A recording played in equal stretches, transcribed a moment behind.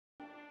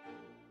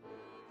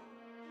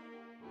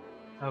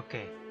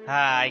Okay.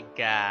 Hi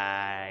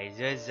guys,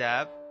 what's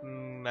up?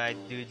 My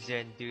dudes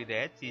and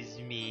dudettes, is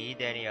me,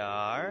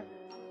 Daniel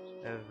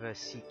of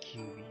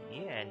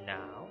CQB, and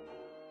now,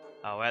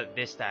 well,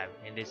 this time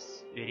in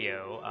this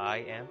video, I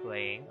am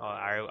playing, or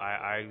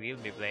I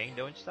will be playing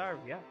Don't Starve.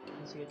 Yeah, you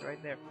can see it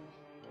right there.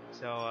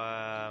 So,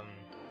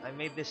 I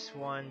made this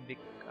one.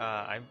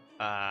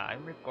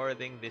 I'm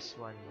recording this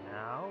one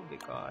now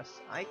because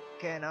I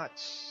cannot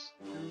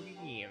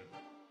stream.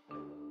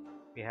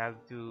 We have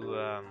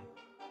to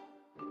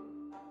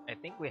I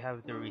think we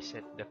have to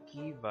reset the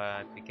key,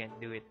 but we can't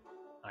do it.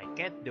 I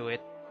can't do it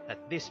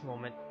at this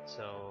moment.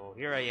 So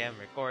here I am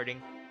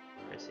recording,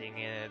 pressing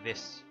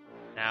this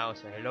now.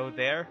 So hello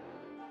there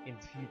in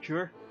the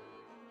future.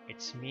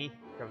 It's me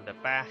from the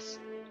past.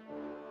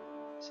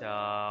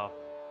 So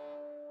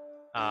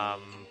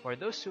for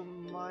those who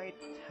might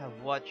have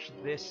watched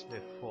this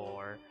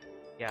before,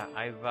 yeah,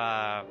 I've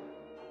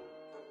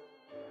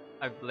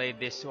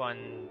played this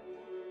one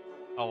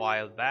a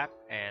while back,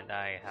 and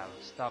I have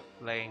stopped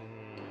playing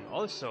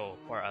also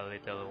for a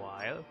little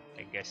while.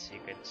 I guess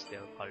you could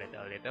still call it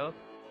a little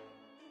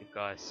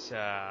because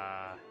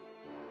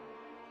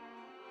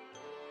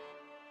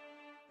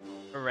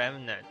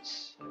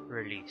Remnants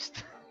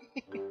released.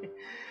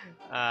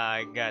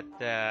 I got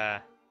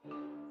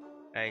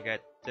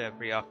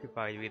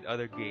preoccupied with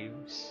other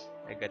games.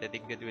 I got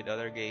addicted with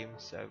other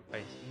games.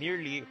 I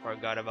nearly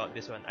forgot about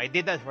this one. I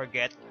did not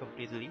forget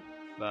completely,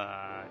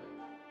 but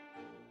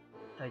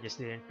I just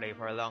didn't play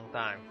for a long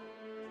time.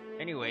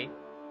 Anyway,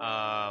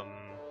 um,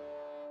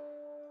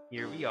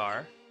 here we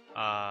are.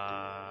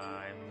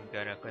 I'm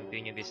gonna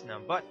continue this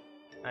now, but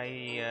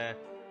I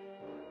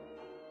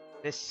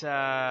this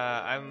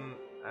uh,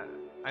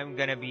 I'm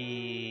gonna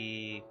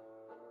be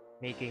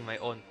making my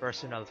own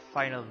personal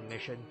final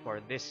mission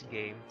for this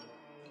game,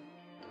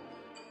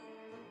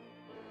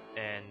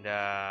 and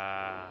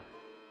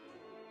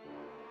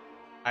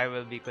I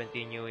will be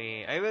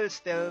continuing. I will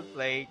still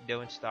play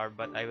Don't Starve,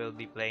 but I will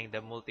be playing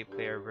the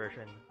multiplayer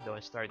version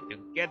Don't Starve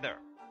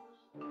together.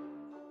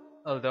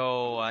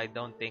 Although I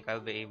don't think I'll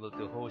be able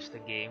to host the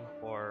game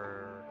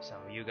for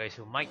some of you guys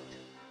who might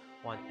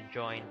want to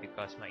join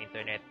because my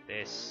internet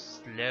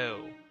is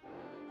slow.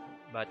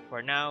 But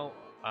for now,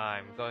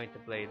 I'm going to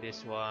play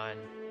this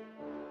one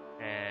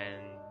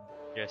and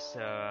just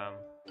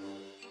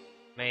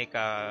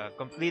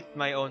complete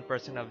my own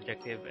personal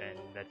objective, and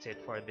that's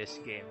it for this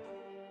game.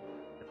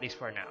 At least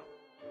for now.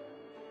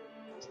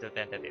 Still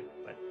tentative,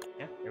 but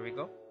yeah, here we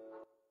go.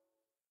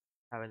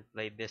 Haven't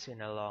played this in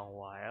a long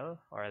while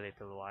or a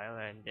little while,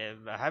 and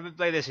I haven't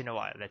played this in a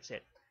while. That's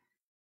it.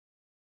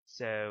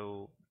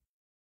 So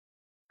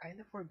kind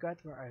of forgot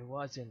where I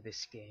was in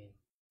this game,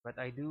 but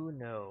I do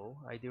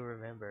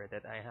remember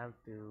that I have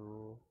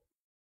to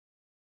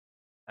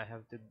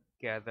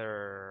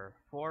gather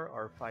 4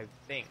 or 5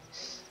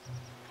 things.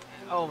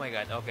 Oh my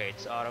god, okay,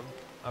 it's autumn.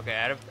 Okay,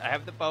 I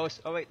have the pose.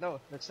 Oh wait, no,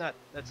 that's not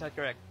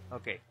correct.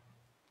 Okay,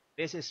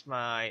 this is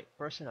my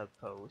personal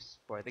pose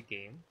for the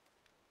game.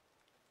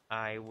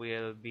 I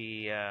will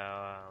be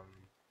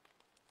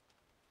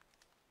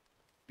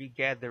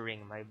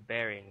regathering my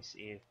bearings,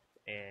 if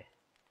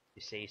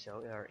you say so,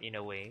 or in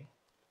a way.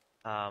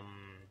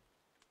 Um,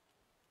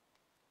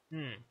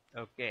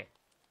 okay.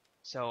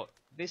 So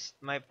this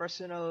my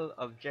personal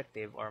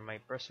objective or my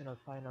personal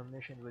final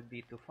mission would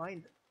be to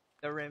find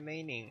the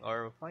remaining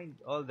or find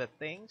all the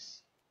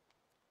things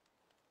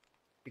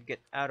to get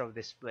out of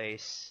this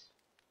place,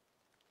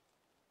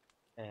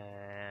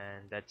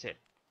 and that's it.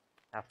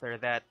 After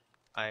that,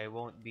 I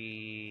won't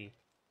be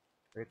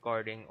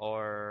recording,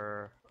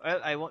 or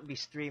well, I won't be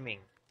streaming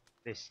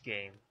this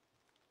game.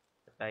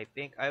 But I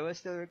think I will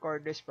still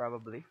record this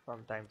probably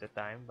from time to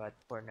time, but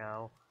for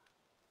now,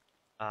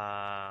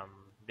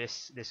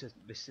 this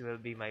will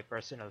be my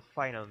personal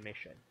final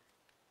mission.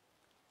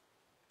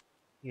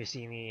 You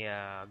see me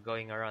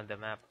going around the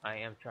map. I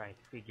am trying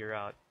to figure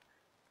out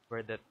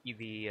where the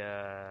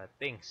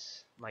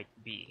things might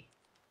be.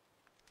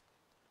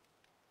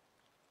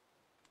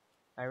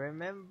 I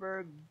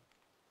remember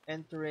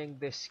entering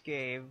this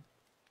cave,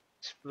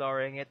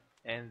 exploring it,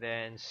 and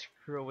then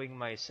screwing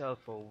myself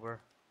over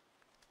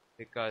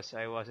because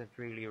I wasn't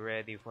really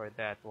ready for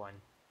that one.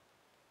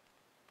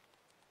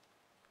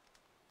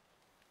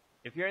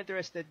 If you're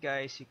interested,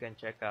 guys, you can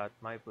check out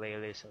my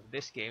playlist of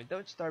this game,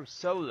 Don't Starve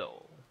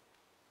Solo.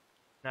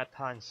 Not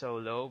Han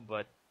Solo,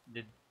 but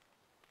the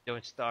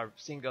Don't Starve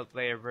single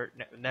player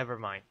never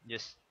mind.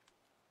 Just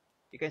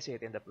you can see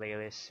it in the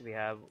playlist we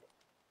have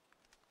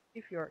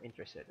if you're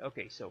interested.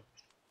 Okay, so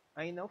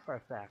I know for a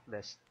fact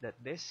that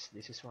this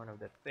is one of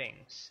the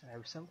things. I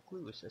have some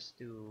clues as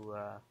to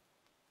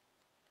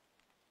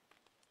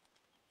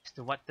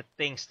what the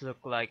things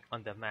look like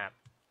on the map.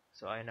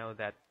 So I know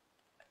that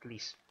at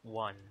least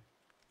one.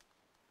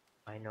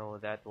 I know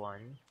that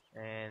one,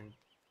 and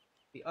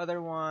the other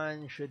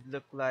one should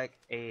look like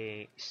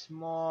a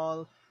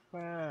small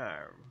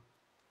farm,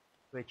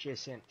 which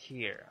isn't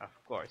here. Of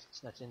course,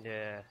 it's not in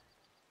the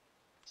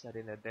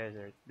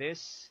desert.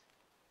 This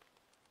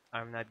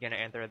I'm not gonna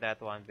enter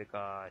that one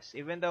because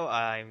even though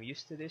I'm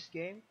used to this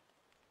game,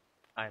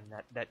 I'm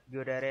not that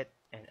good at it,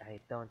 and I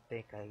don't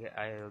think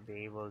I'll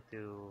be able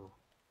to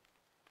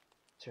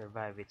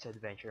survive its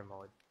adventure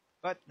mode.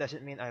 But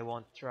doesn't mean I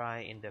won't try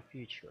in the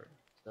future.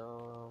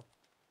 So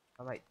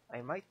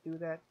I might do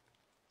that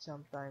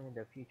sometime in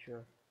the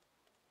future,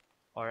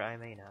 or I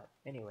may not.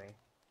 Anyway,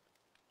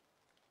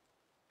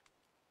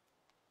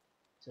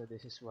 so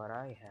this is what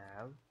I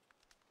have.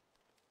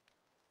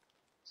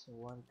 So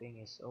one thing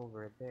is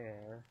over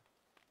there.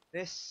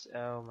 This,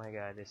 oh my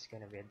god, this is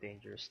gonna be a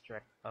dangerous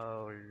trek.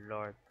 Oh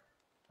lord,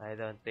 I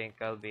don't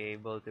think I'll be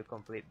able to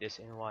complete this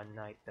in one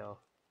night though.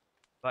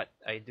 But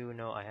I do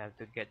know I have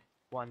to get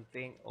one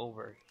thing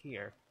over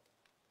here.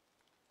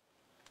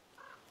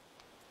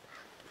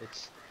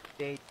 It's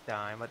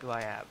daytime. What do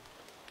I have?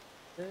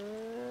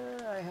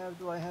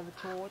 Do I have a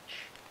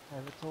torch? I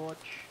have a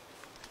torch.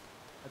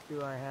 What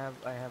do I have?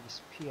 I have a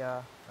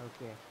spear.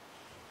 Okay.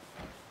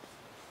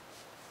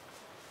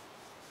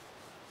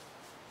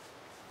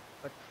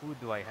 What food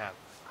do I have?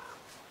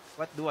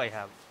 What do I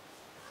have?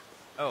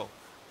 Oh,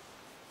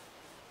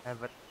 I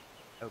have a...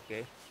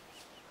 Okay.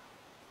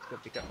 Let's go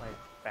pick up my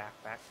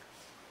backpack.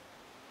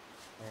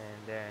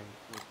 And then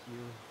put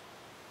you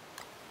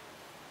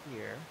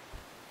here.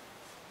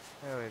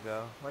 There we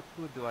go. What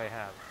food do I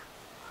have?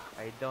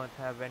 I don't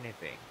have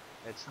anything.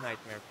 That's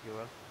nightmare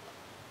fuel.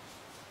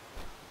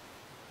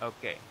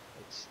 Okay,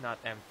 it's not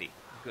empty.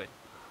 Good.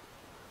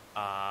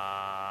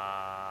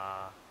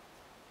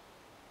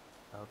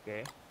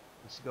 Okay.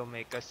 Let's go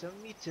make us a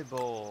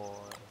meatball.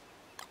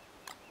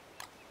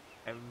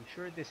 I'm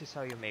sure this is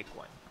how you make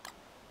one.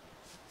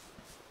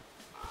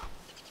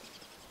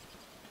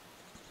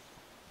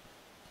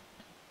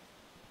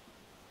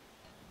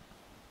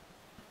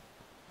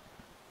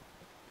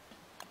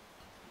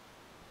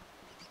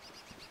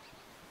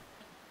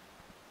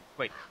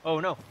 Wait, oh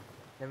no!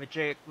 Let me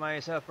check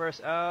myself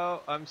first.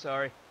 Oh, I'm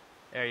sorry.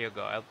 There you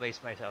go, I'll place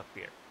myself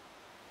here.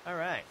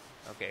 Alright,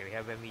 okay, we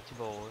have a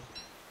meatball.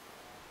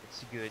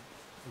 It's good.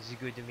 It's a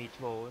good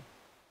meatball.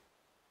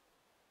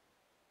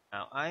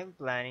 Now, I'm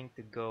planning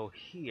to go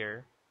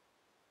here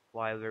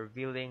while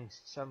revealing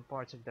some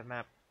parts of the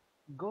map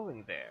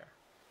going there.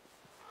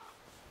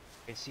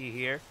 You can see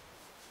here,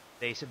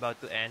 day's about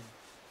to end.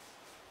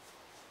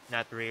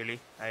 Not really.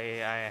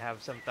 I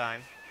have some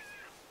time.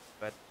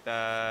 But,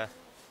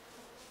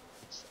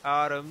 it's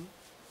autumn.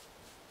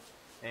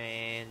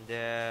 And,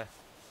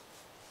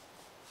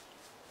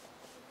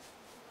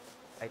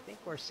 I think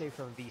we're safe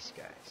from these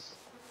guys.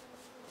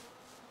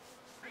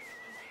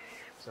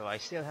 So I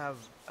still have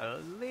a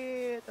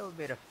little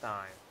bit of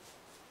time.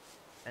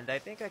 And I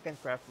think I can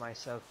craft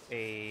myself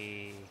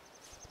a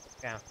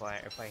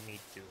campfire if I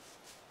need to.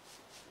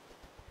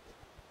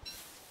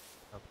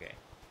 Okay.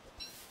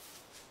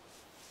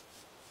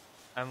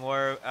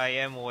 I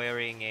am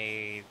wearing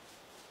a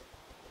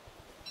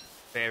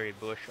berry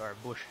bush or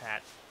bush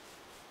hat.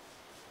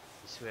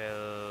 This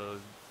will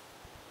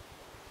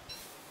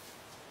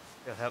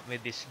help me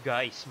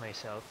disguise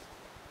myself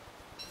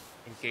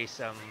in case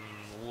some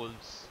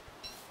wolves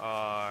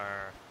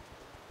are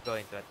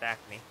going to attack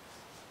me.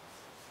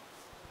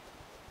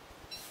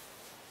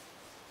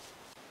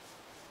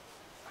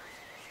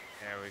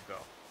 There we go.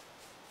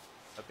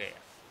 Okay,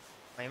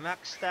 my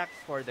max stack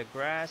for the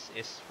grass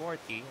is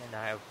 40 and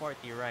I have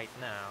 40 right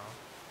now,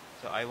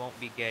 so I won't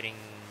be getting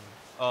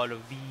all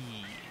of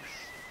these,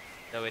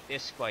 though it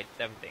is quite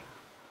tempting.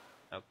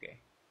 Okay.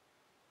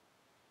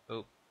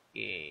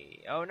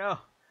 Okay. Oh no!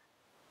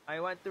 I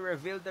want to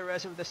reveal the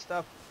rest of the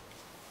stuff.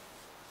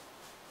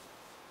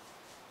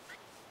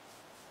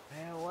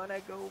 I wanna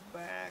go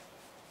back.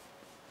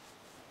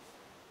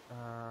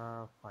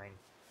 Fine.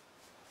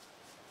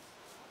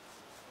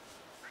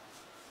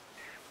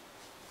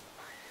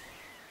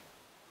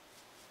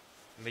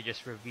 Let me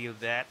just reveal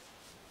that.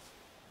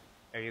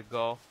 There you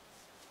go.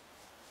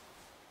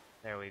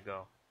 There we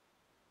go.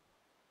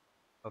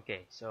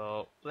 Okay,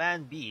 so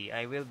plan B,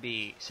 I will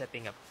be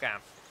setting up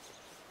camp.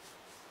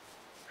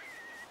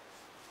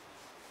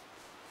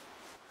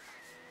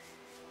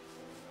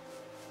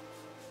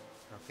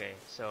 Okay,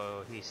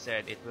 so he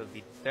said it will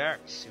be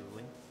dark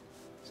soon.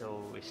 So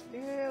we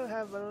still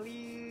have a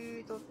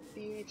little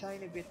teeny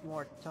tiny bit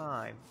more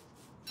time.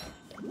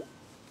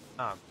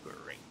 Ah,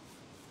 great.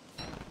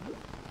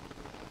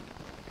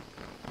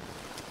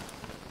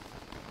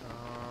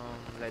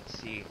 Let's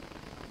see.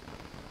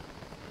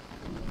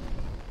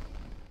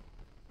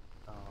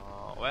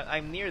 Well,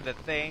 I'm near the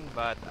thing,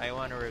 but I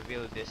want to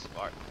reveal this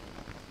part.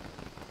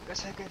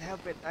 Because I can't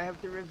help it, I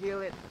have to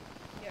reveal it.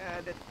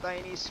 Yeah, the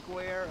tiny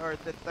square or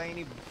the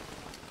tiny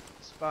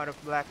spot of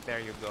black, there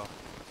you go.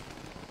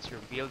 It's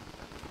revealed.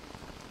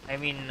 I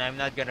mean, I'm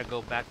not gonna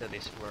go back to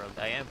this world.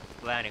 I am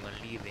planning on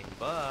leaving,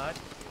 but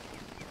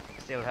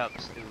it still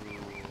helps to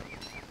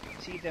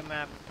see the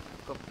map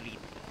complete.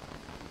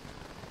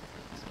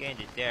 It's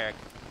kinda dark.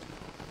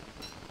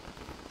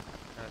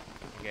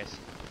 I guess it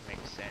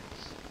makes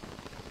sense.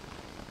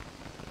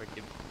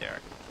 Pretty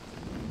dark.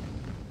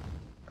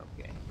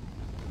 Okay.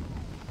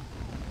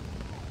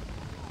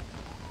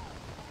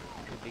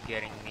 Should be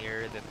getting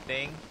near the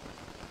thing.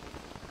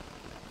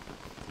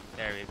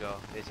 There we go.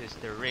 This is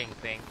the ring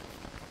thing.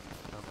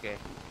 Okay.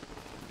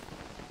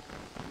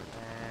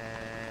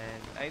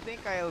 And I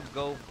think I'll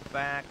go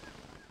back.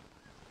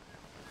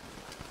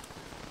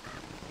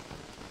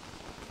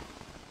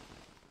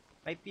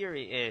 My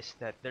theory is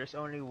that there's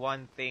only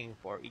one thing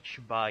for each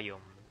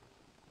biome,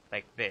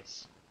 like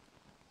this.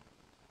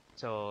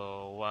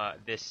 So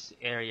this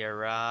area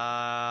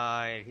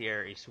right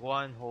here is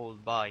one whole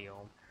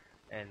biome,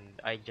 and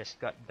I just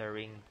got the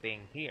ring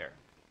thing here.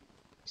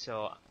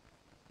 So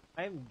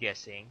I'm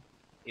guessing,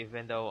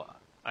 even though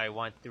I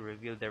want to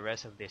reveal the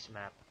rest of this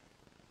map,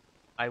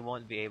 I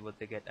won't be able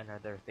to get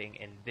another thing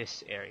in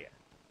this area.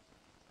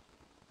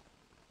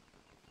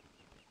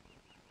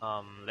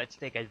 Let's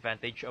take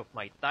advantage of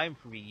my time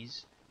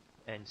freeze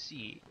and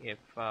see if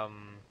there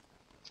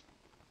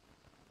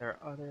are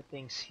other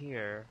things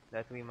here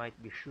that we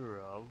might be sure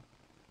of,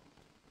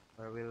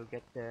 where we'll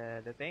get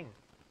the thing.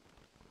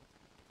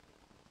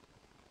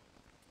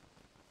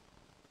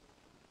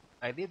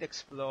 I did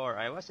explore,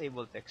 I was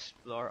able to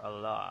explore a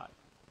lot,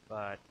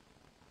 but...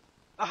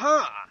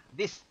 Aha!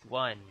 This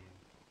one!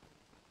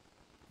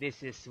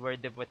 This is where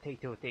the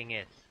potato thing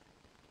is.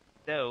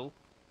 So,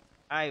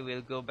 I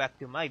will go back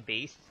to my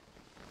base,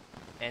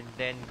 and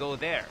then go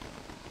there.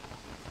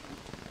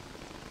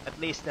 At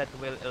least that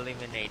will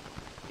eliminate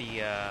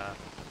the, I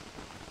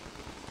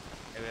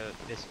will,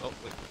 this, oh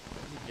wait,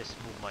 let me just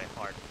move my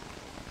heart.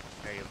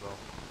 There you go.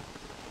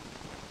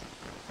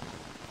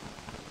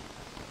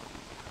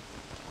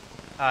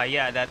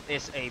 Yeah, that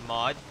is a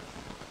mod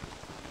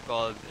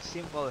called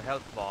Simple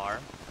Health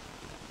Bar.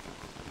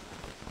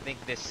 I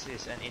think this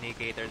is an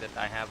indicator that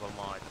I have a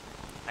mod.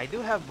 I do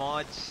have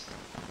mods.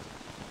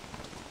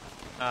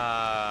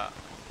 Not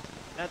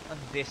on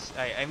this.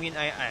 I mean,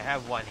 I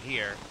have one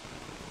here,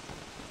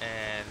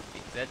 and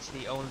that's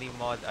the only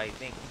mod I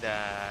think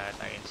that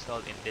I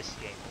installed in this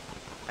game.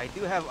 I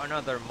do have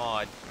another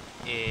mod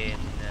in.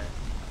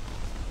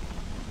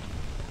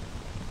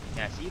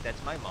 Yeah, see,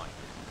 that's my mod.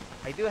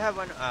 I do have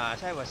one.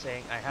 As I was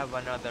saying, I have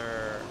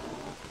another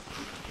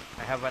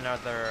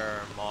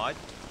mod,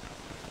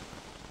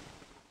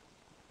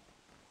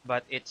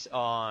 but it's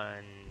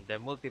on the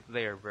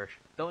multiplayer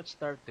version. Don't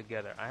Starve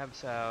Together. I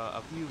have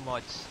a few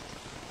mods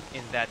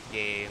in that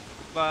game,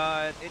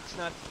 but it's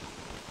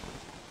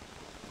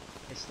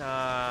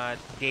not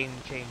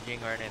game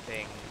changing or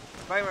anything.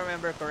 If I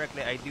remember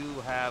correctly, I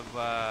do have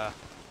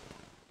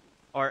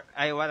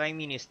what I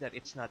mean is that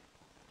it's not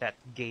that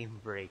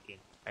game breaking.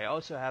 I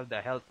also have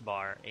the health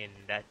bar in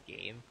that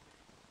game.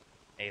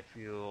 If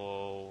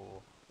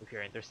you're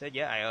interested,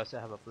 yeah, I also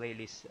have a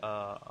playlist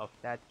of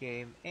that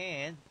game,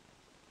 and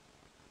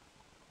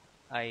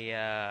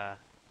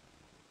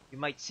you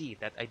might see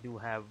that I do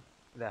have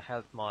the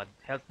health bar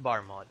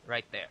mod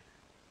right there.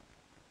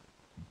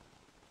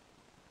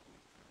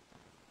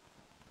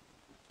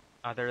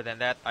 Other than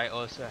that, I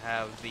also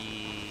have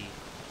the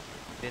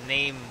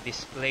name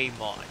display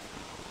mod.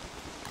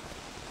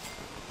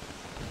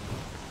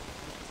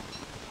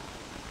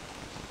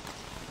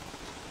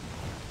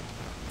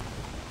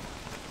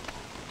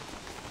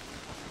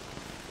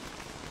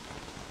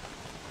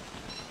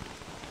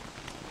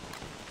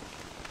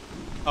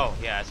 Oh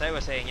yeah, as I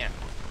was saying, yeah,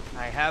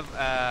 I have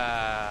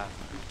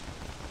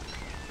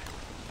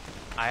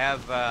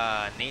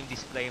name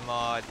display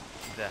mod,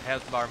 the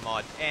health bar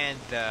mod, and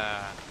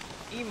the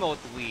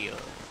emote wheel.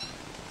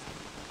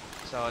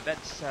 So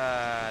that's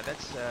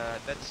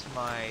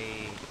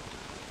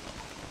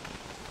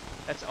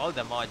all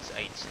the mods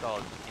I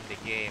installed in the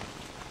game.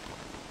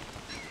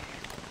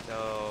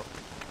 So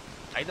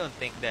I don't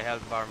think the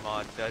health bar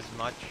mod does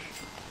much,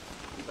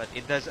 but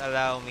it does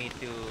allow me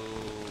to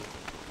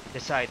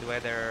decide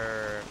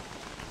whether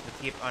to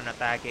keep on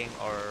attacking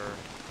or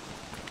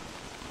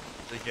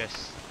to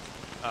just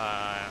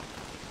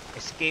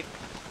escape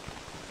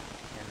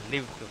and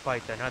live to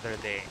fight another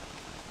day.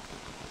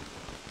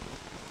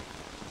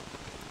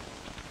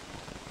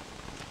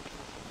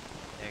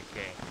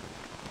 Okay.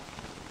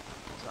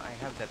 So I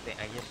have that thing.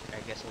 I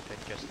guess I could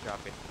just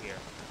drop it here.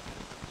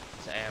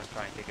 So I am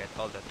trying to get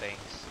all the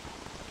things.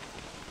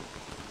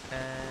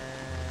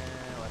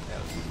 What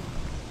else?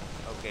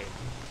 Okay.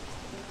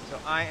 So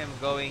I am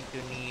going to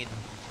need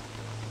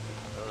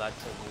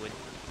lots of wood.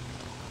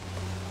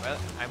 Well,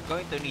 I'm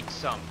going to need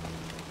some,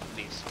 at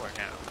least for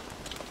now.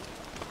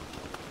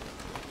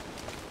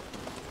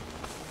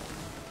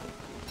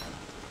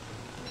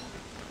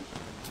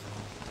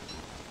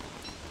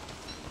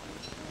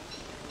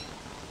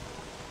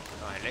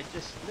 Alright,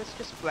 let's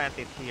just plant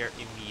it here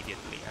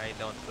immediately. I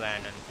don't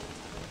plan on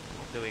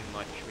doing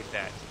much with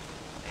that.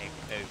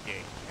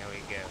 Okay, there we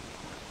go.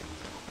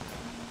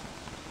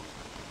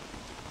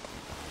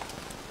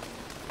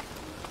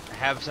 I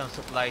have some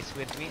supplies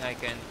with me. I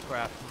can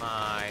craft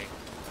my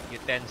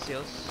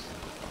utensils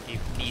if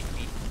need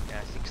be.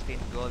 16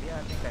 gold. Yeah,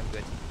 I think I'm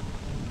good.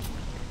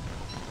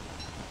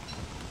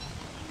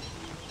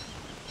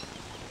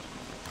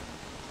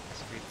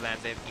 Let's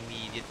replant them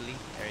immediately.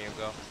 There you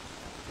go.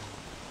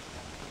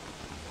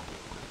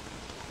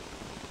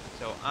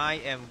 So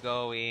I am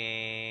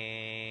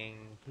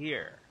going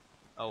here.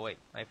 Oh wait,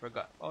 I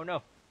forgot. Oh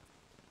no,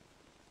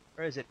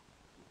 where is it?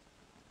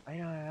 I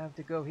know I have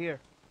to go here,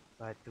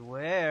 but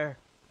where?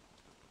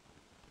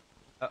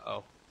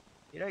 Uh-oh.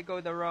 Did I go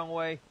the wrong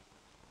way?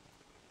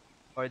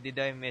 Or did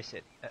I miss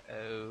it?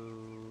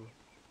 Uh-oh.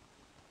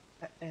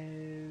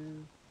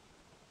 Uh-oh.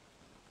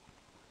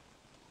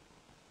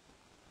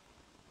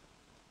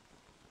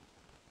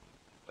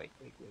 Wait,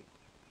 wait, wait.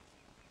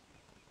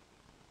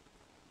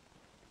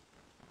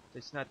 So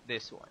it's not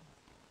this one.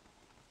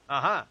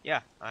 Aha!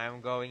 Yeah, I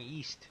am going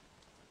east.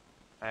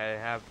 I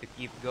have to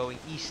keep going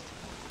east.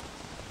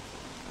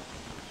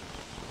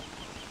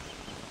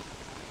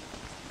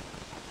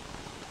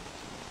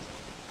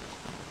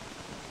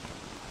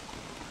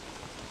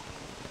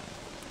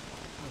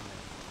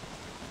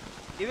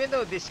 Even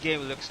though this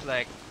game looks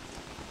like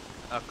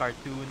a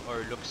cartoon or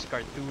looks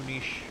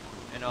cartoonish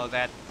and all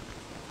that,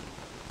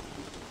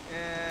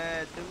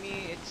 to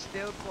me it's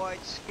still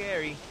quite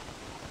scary.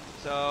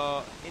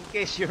 So, in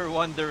case you're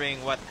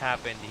wondering what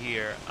happened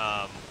here,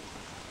 I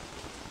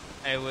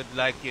would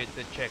like you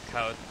to check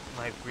out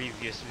my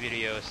previous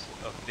videos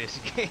of this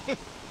game.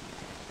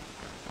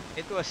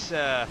 It was,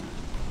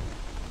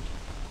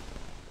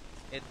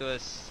 it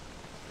was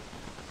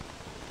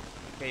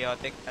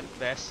chaotic at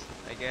best,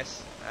 I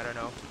guess. I don't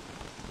know.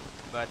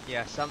 But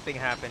yeah, something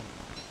happened.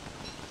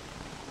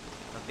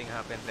 Something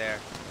happened there.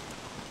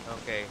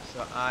 Okay,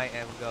 so I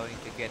am going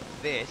to get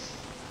this.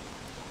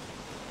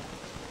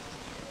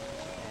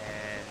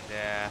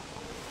 And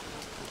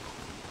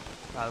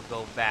I'll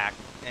go back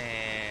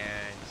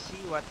and see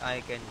what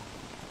I can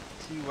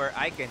see where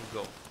I can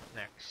go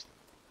next.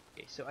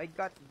 Okay, so I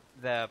got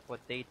the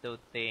potato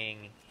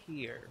thing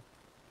here.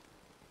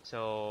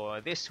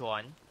 So this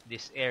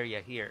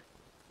area here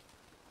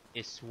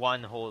is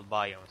one whole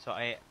biome. So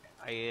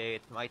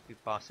it might be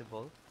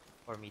possible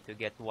for me to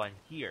get one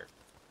here.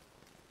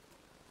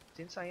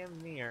 Since I am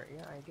near,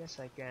 yeah, I guess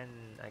I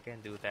can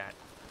do that.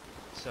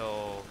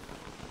 So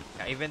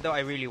yeah, even though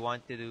I really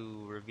want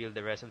to reveal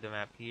the rest of the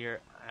map here,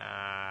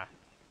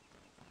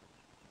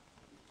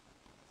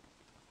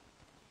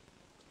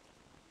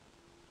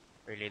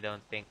 really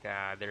don't think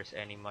there's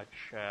any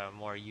much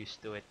more use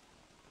to it.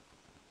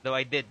 Though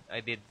I did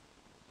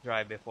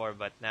try before,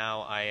 but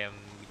now I am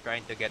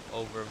trying to get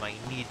over my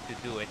need to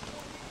do it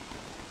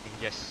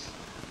and just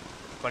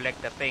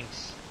collect the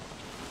things.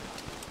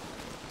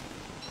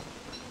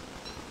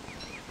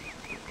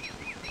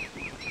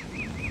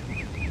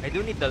 I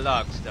do need the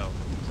logs though,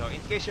 so in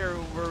case you're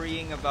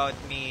worrying about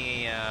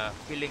me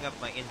filling up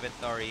my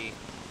inventory,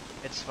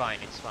 it's fine,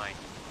 it's fine.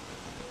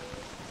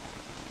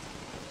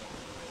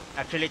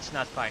 Actually, it's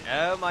not fine.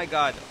 Oh my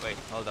god, wait,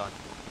 hold on.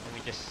 Let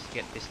me just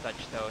get this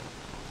touchstone.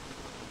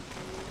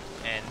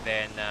 And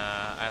then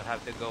I'll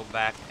have to go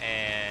back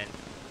and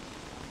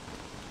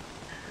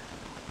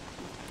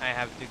I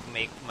have to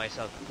make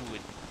myself food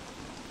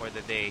for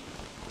the day,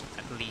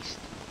 at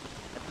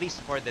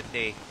least for the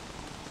day.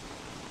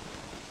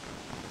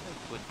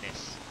 Oh,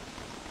 goodness,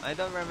 I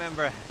don't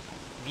remember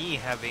me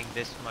having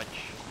this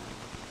much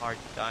hard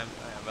time.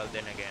 Well,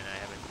 then again, I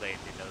haven't played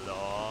in a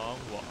long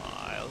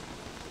while,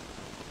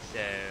 so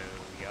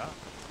yeah.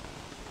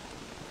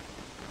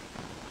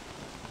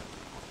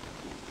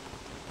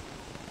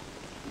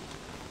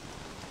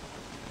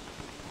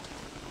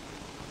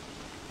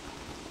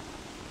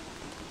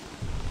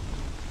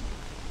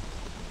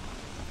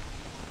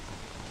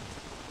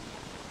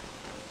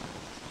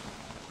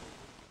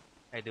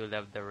 I do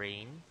love the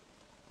rain,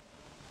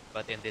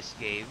 but in this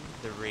game,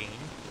 the rain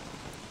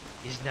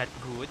is not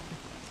good.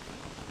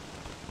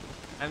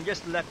 I'm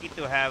just lucky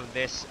to have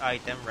this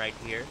item right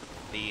here,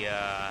 the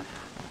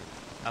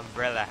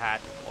umbrella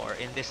hat, or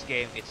in this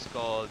game it's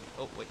called,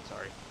 oh wait,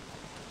 sorry,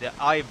 the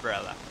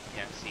umbrella.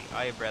 Yeah, see,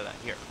 umbrella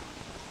here.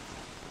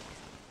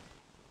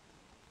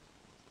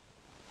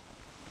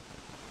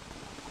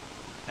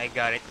 I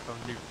got it from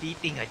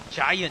defeating a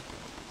giant.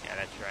 Yeah,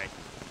 that's right.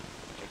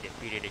 I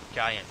defeated a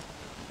giant.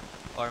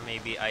 Or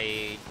maybe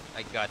I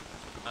got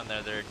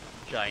another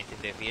giant to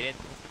defeat it.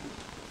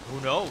 Who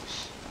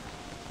knows?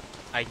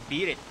 I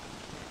beat it.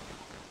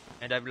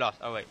 And I've lost.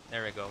 Oh wait,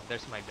 there we go.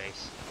 There's my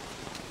base.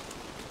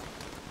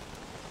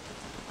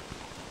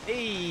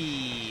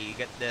 Hey,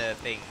 got the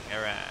thing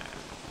around.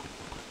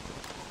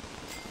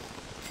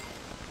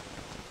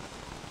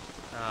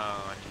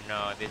 Oh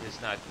no, this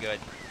is not good.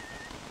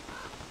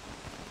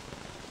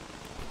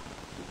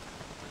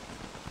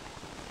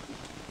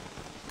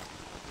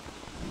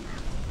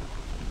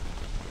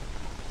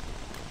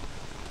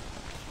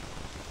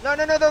 No,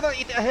 no, no, no, no,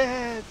 it,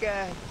 oh,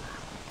 God.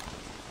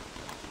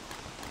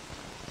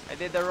 I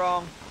did the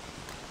wrong.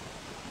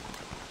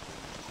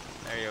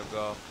 There you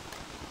go.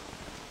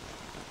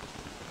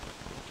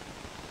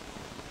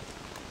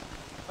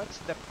 What's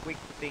the quick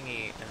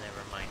thingy?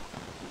 Never mind.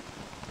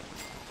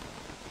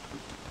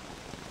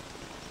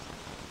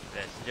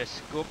 Let's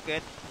just cook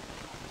it.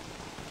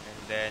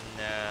 And then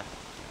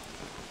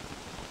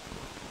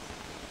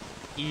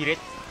eat it.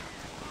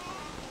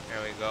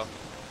 There we go.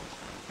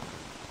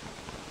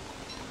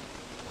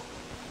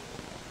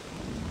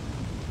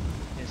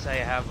 Since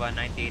I have a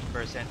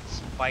 98%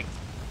 spike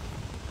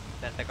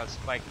tentacle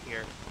spike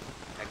here.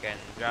 I can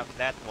drop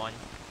that one,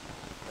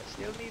 but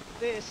still need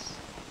this.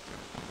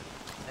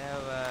 I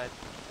have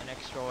an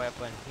extra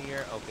weapon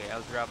here. Okay,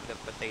 I'll drop the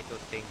potato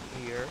thing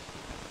here.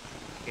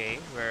 Okay,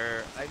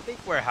 I think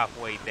we're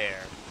halfway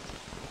there.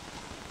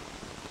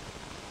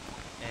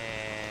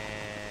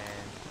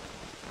 And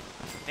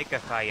make a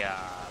fire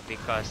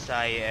because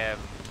I am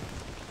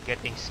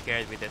getting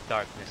scared with the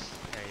darkness.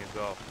 There you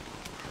go.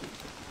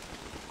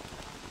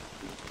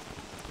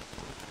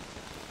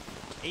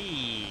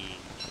 Hey,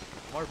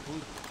 more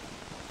food.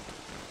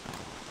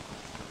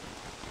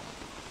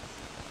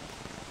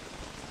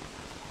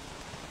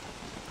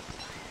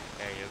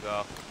 There you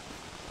go.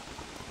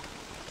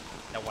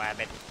 The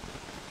wabbit.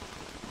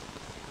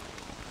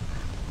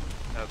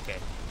 Okay.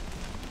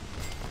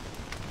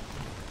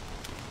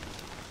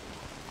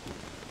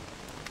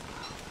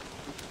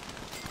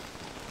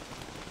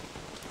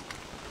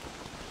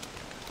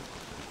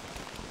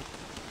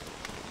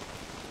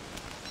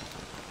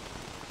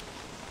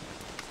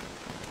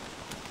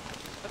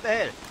 What the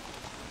hell?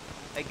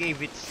 I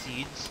gave it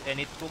seeds and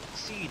it cooked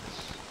seeds.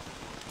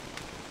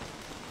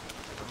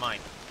 Never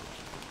mind.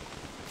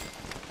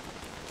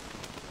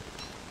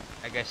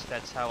 I guess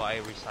that's how I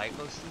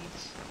recycle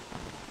seeds.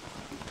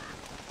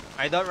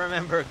 I don't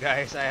remember,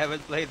 guys. I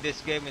haven't played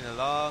this game in a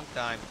long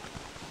time.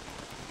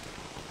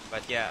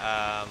 But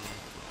yeah,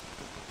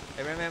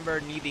 I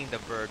remember needing the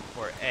bird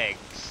for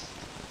eggs.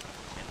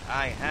 And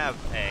I have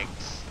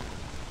eggs.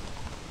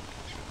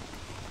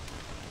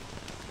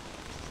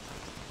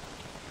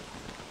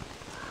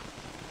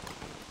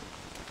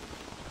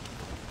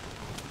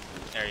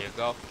 There you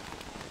go.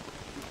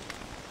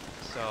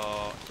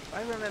 So, if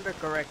I remember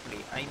correctly,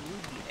 I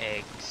need the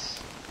eggs.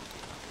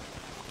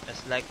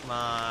 That's like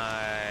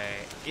my...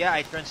 Yeah,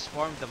 I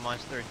transformed the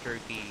monster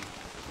turkey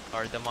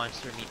or the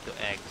monster meat to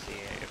eggs,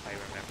 yeah, if I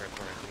remember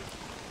correctly.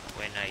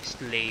 When I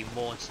slay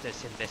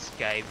monsters in this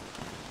game.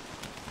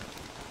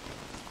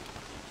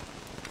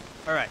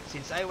 Alright,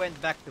 since I went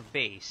back to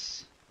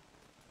base,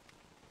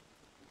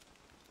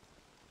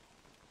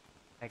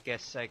 I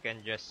guess I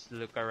can just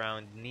look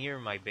around near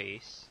my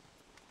base.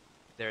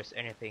 If there's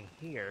anything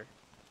here.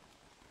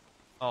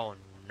 Oh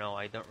no,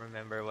 I don't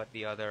remember what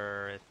the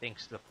other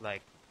things look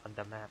like on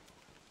the map.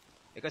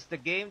 Because the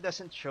game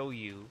doesn't show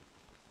you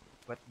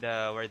where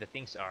the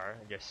things are,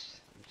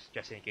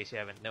 just in case you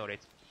haven't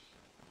noticed.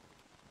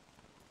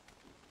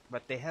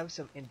 But they have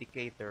some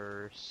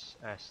indicators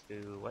as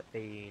to what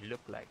they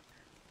look like.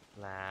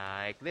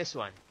 Like this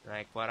one,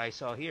 like what I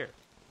saw here.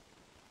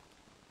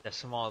 The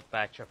small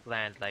patch of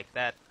land like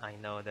that, I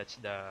know that's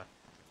the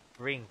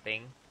ring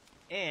thing.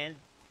 And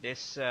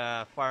this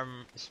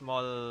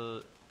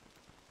small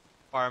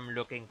farm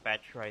looking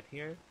patch right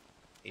here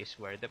is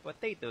where the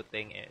potato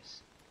thing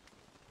is.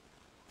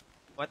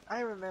 What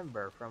I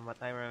remember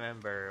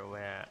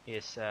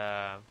is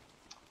I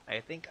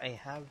think I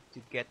have to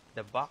get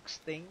the box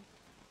thing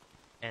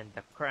and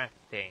the crank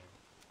thing.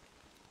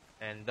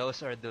 And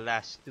those are the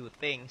last two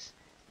things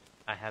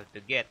I have to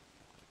get.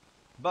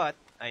 But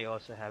I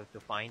also have to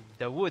find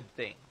the wood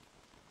thing.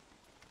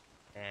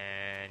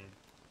 And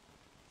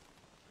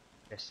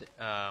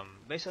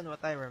based on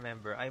what I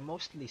remember, I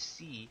mostly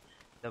see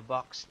the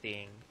box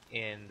thing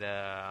in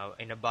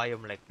a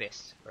biome like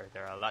this, where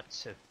there are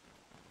lots of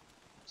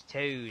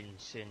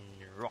stones and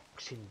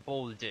rocks and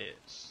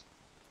boulders.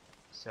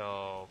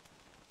 So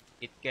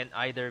it can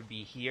either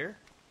be here,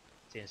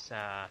 since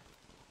I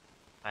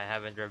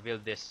haven't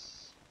revealed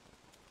this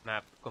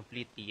map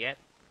completely yet,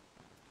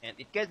 and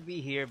it can be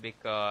here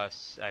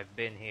because I've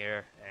been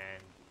here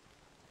and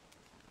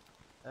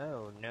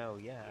oh no,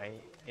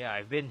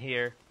 I've been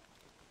here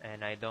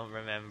and I don't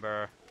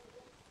remember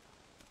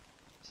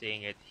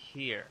seeing it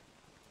here.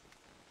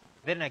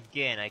 Then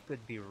again, I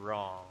could be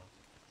wrong.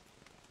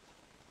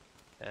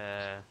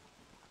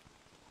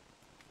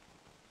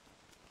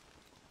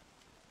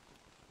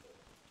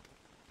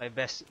 My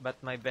best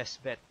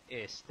bet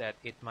is that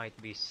it might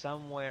be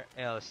somewhere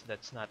else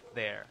that's not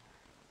there.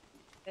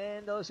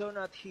 And also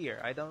not here.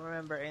 I don't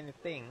remember any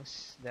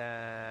things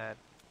that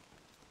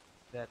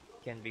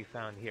can be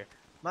found here.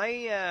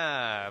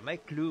 My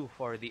clue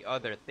for the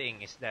other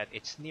thing is that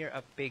it's near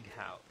a pig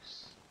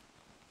house.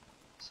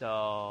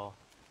 So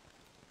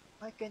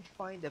I can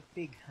find a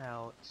pig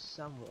house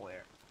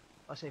somewhere.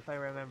 Also, if I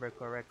remember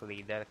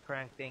correctly, the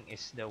crank thing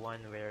is the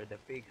one where the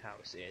pig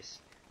house is.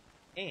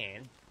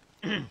 And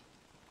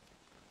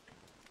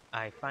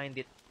I find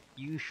it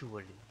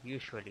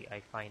usually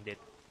I find it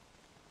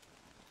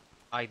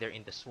either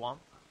in the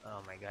swamp.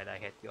 Oh my god, I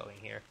hate going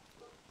here.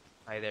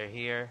 Either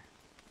here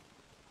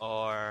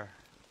or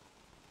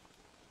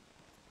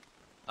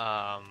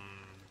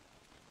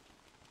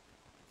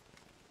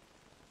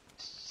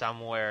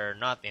somewhere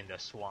not in the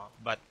swamp,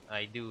 but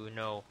I do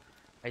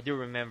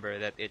remember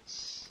that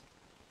it's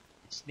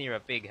near a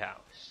pig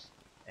house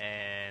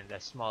and a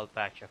small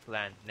patch of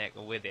land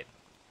with it.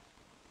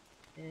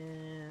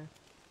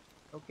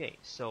 Okay,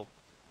 so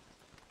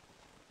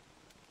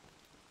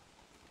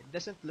it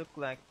doesn't look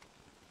like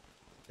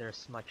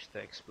there's much to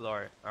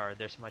explore, or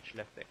there's much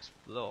left to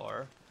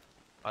explore.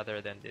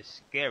 other than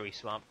this scary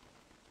swamp.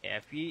 Yeah,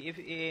 if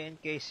in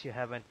case you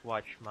haven't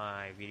watched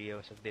my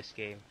videos of this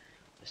game,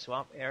 the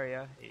swamp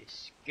area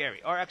is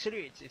scary. Or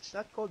actually, it's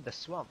not called the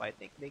swamp. I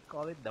think they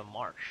call it the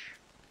marsh.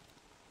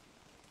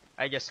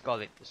 I just call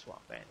it the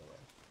swamp anyway.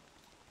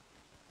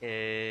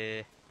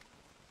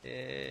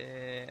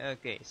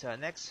 Okay, so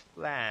next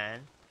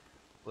plan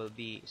will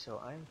be, so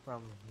I'm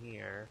from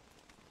here.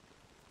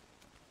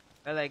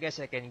 Well, I guess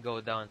I can go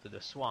down to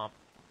the swamp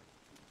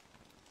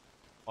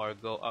or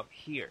go up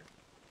here.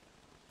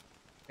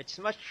 It's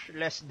much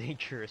less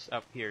dangerous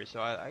up here,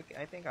 so I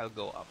think I'll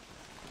go up.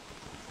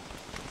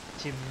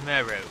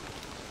 Tomorrow.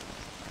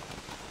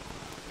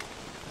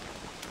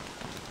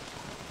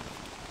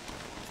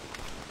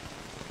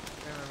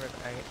 Remember,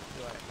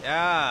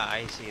 yeah,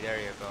 I see.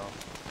 There you go.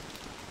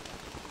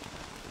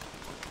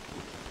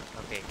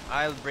 Okay,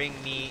 I'll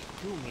bring me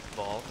 2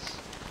 meatballs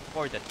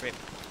for the trip.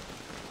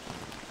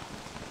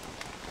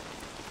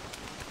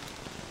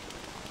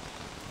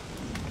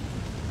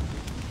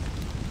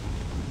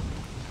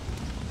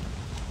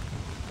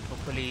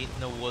 Hopefully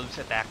no wolves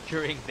attack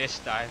during this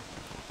time.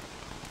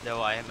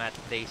 Though I am at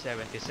day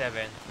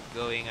 77,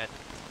 going at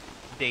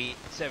day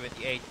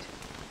 78,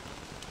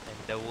 and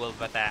the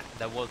wolf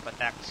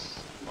attacks,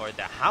 or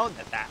the hound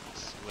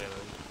attacks,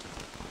 will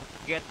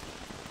get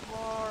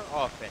more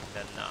often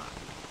than not.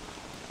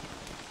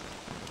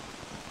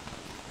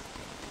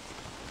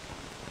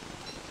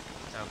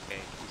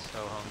 Okay, he's so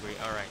hungry.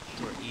 Alright,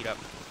 sure, eat up.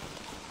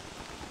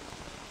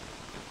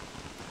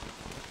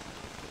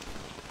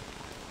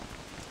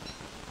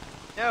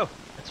 No,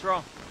 that's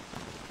wrong.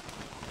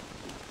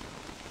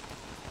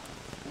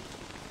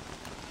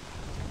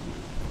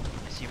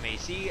 As you may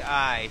see,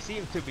 I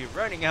seem to be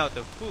running out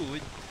of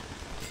food,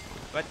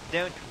 but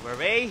don't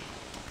worry,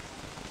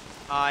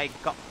 I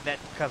got that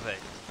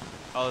covered.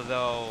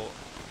 Although,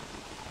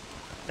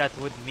 that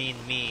would mean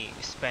me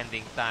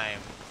spending time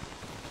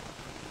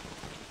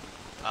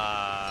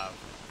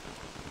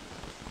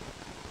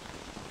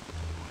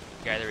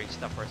gathering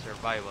stuff for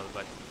survival,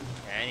 but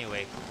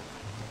anyway,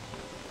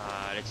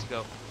 let's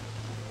go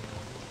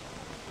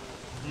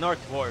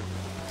northward.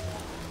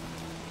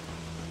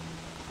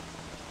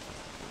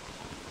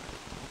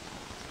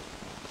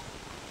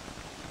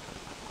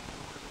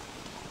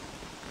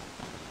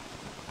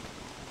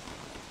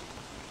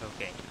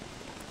 Okay,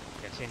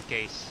 just in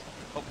case,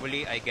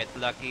 hopefully I get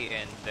lucky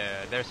and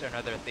there's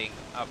another thing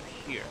up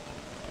here.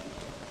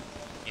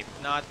 If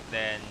not,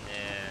 then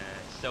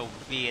so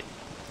be it.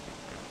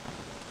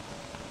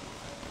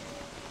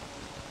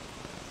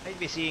 I'd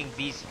be seeing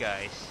these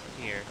guys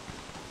here.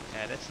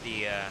 Yeah, that's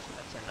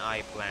an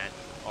eye plant,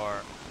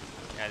 or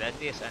yeah,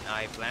 that is an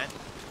eye plant.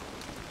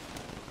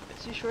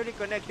 It's usually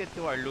connected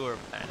to our lure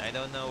plant. I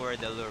don't know where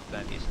the lure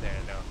plant is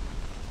there though.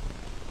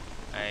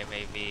 I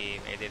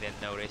didn't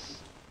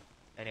notice.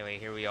 Anyway,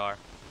 here we are.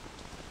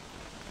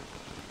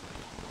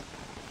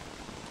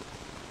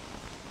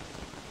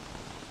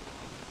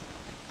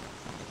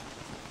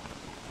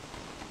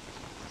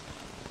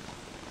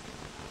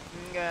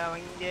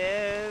 Going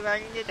to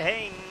run the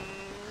thing,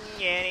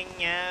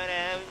 getting out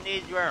of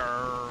this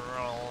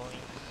world.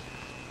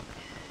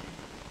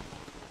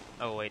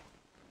 Oh wait,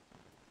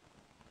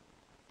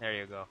 there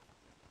you go.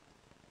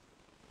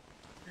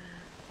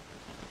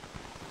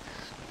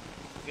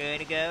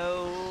 Gotta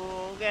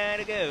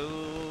go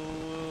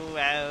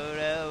out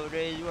of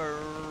this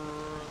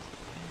world.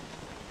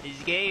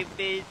 Escape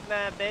is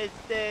my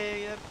best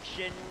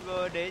option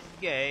for this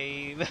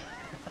game.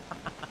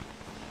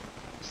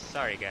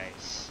 Sorry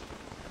guys.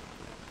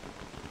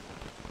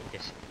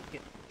 Just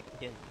skip.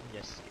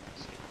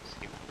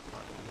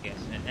 Yes.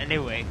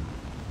 Anyway.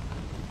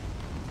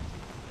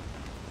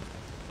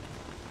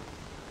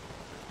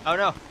 Oh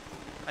no!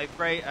 I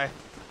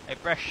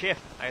press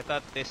shift. I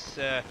thought this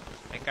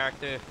my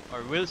character,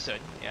 or Wilson.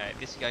 Yeah,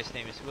 this guy's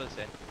name is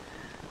Wilson.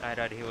 I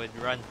thought he would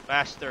run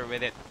faster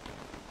with it.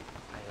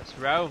 I was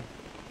wrong.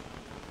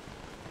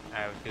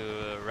 I have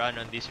to run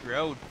on this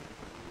road.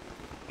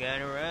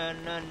 Gonna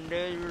run on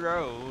this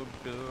road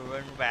to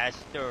run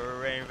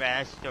faster and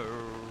faster.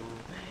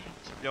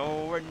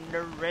 Exploring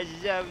the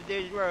rest of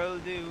this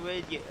world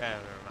with you.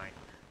 Never mind.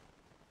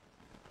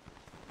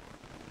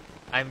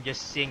 I'm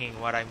just singing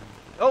what I'm.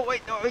 Oh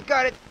wait, no, we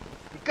got it.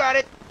 We got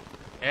it.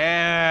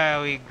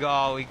 There we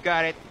go. We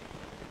got it.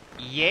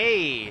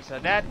 Yay! So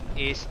that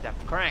is the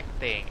crank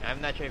thing.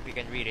 I'm not sure if you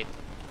can read it.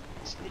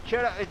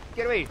 Shut up!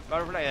 Get away,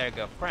 butterfly. There you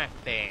go. Crank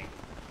thing.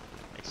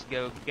 Let's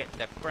go get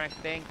the crank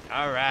thing.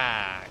 All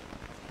right.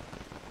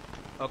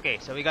 Okay,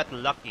 so we got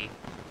lucky,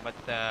 but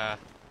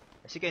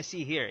as you can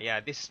see here, yeah,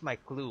 this is my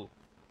clue.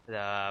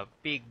 The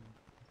big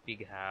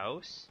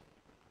house,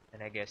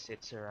 and I guess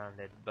it's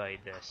surrounded by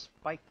the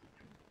spiky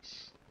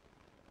trees.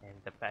 And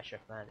the patch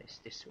of land is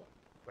this one,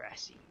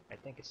 grassy. I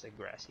think it's a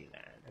grassy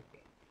land.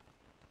 Okay.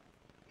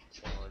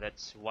 So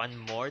that's one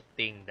more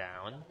thing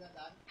down.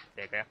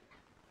 Teka.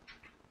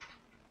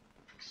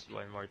 That's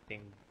one more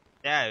thing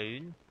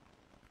down.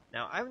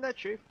 Now I'm not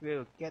sure if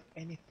we'll get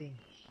anything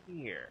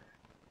here.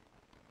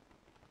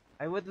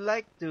 I would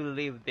like to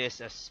leave this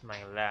as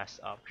my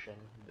last option.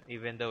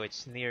 even though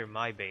it's near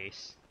my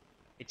base.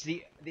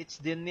 It's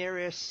the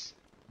nearest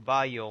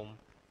biome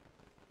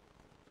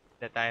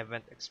that I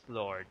haven't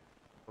explored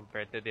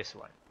compared to this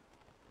one.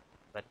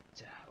 But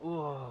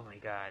oh my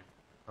god.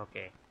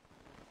 Okay.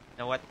 You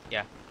know what?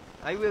 Yeah.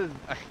 I will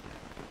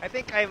I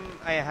think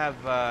I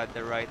have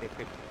the right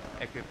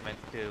equipment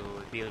to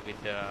deal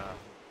with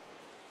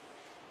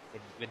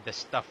the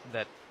stuff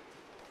that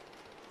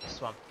the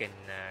swamp can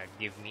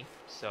give me.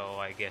 So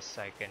I guess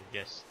I can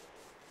just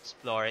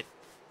explore it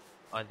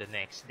on the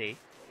next day.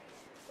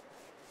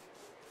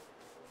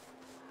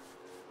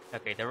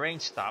 Okay, the rain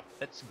stopped.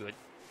 That's good.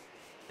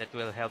 That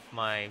will help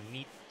my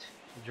meat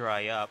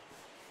dry up.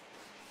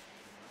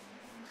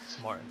 It's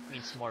more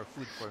means more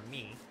food for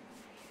me.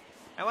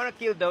 I want to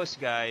kill those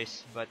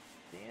guys, but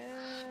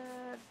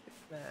yeah,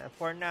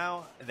 for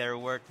now they're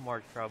worth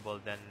more trouble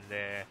than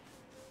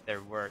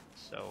they're worth.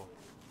 So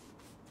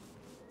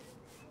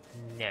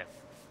no.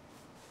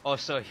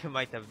 Also, you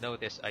might have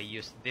noticed I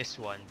used this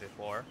one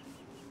before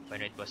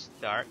when it was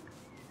dark.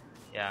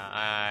 Yeah,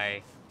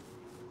 I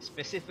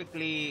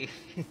specifically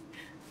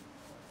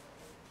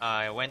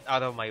I went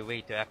out of my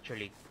way to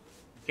actually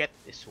get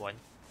this one.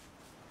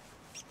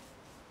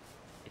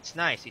 It's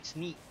nice, it's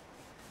neat.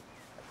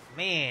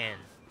 Man,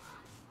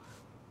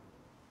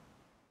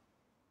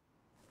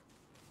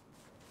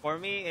 for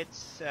me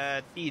it's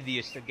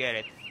tedious to get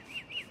it.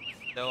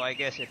 Though I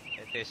guess it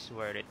is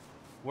worth it.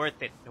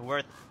 Worth it.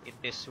 It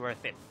is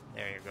worth it.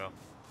 There you go.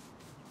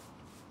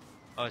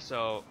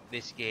 Also,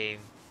 this game,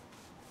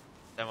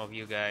 some of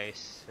you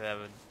guys who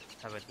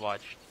haven't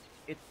watched,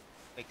 it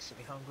makes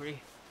me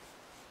hungry.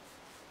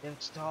 I'm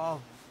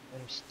starved.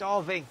 I'm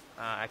starving.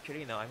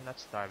 Actually, no, I'm not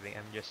starving.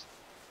 I'm just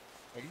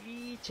a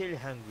little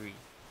hungry.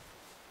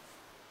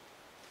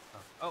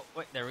 Oh,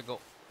 wait, there we go.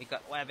 We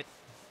got rabbit.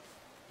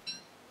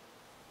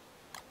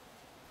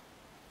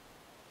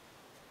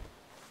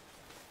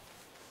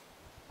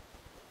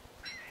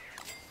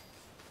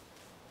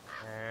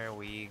 There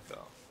we go.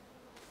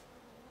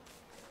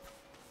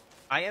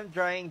 I am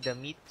drying the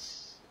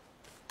meats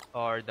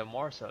or the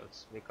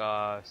morsels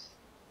because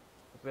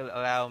it will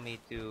allow me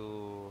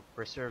to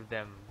preserve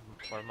them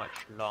for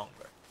much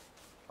longer.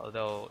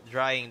 Although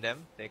drying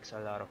them takes a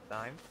lot of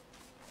time.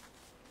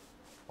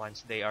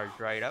 Once they are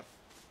dried up,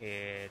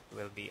 it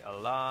will be a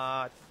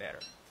lot better.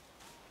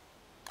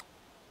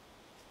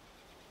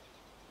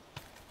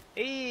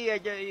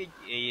 Hey,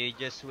 you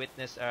just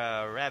witnessed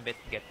a rabbit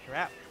get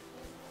trapped.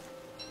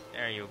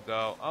 There you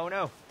go. Oh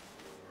no!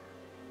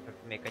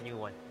 Have to make a new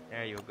one.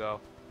 There you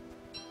go.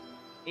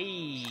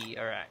 Hey,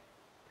 alright.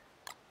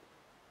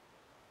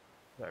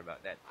 Sorry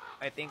about that.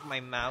 I think my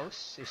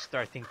mouse is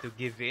starting to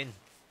give in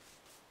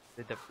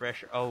to the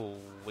pressure. Oh,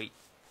 wait.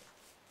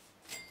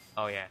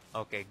 Oh yeah,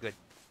 okay, good.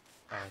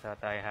 I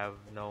thought I have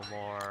no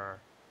more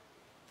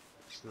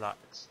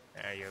slots.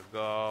 There you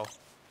go.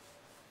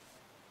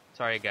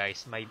 Sorry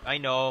guys, I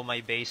know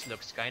my base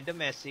looks kinda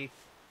messy.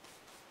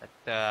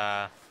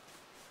 But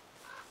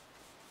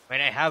when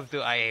I have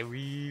to, I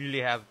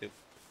really have to.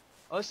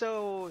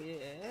 Also,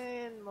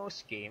 in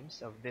most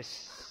games of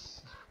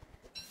this,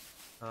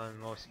 on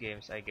most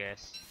games, I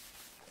guess,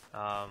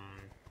 um,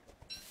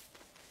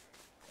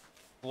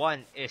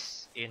 one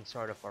is in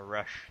sort of a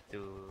rush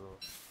to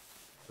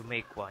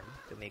make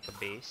a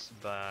base,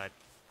 but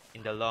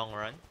in the long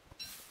run,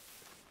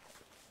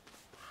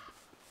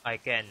 I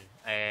can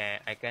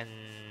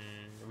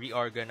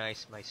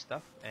reorganize my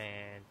stuff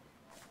and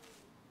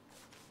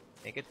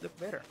make it look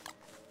better.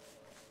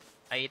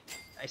 I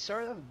I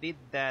sort of did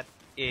that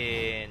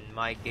in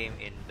my game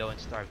in Don't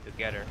Starve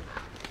Together.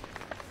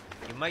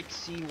 You might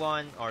see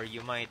one, or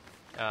you might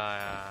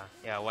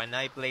yeah, when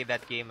I play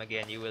that game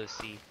again, you will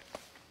see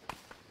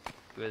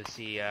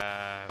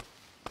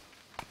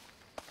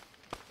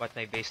what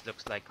my base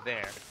looks like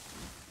there.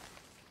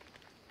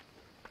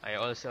 I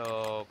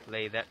also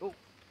play that. Oh,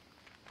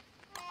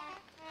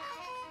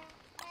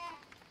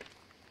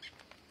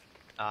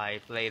 I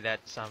play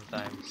that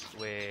sometimes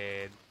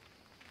with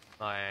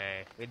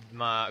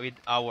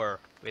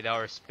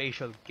our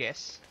special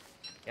guest.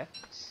 Yeah,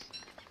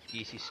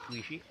 Easy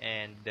Squishy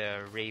and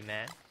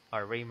Rayman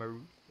or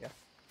Raymaru. Yeah.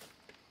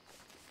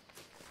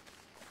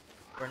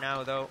 For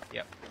now though,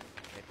 yeah,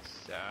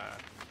 it's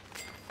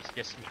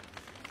just me.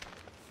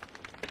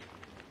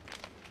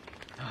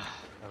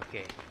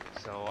 Okay,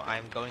 so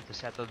I'm going to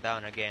settle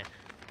down again.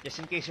 Just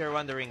in case you're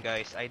wondering,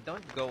 guys, I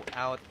don't go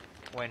out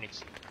when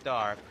it's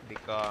dark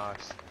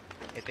because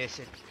it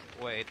is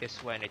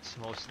when it's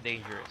most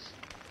dangerous.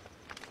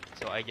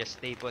 So I just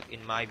stay put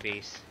in my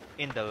base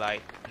in the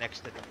light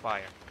next to the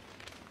fire.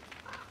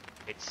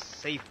 It's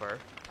safer,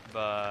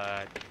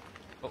 but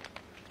oh,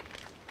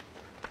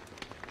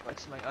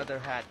 what's my other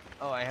hat?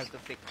 Oh, I have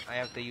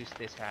to use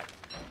this hat.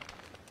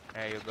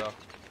 There you go.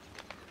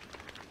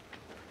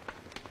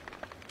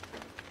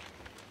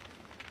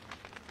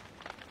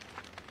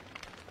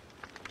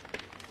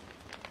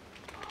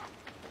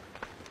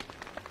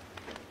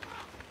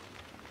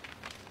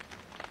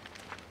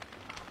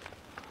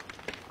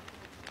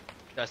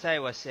 As I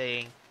was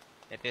saying,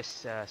 it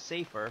is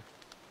safer,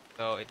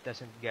 so it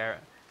doesn't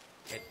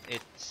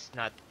It's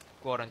not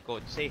quote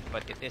unquote safe,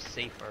 but it is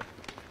safer.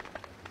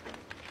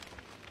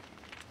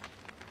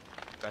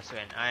 Because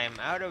when I'm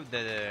out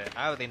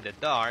in the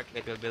dark,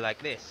 it will be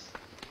like this.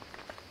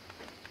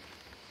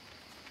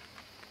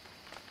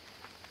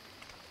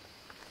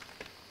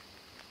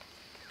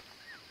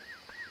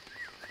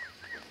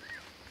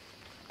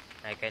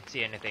 I can't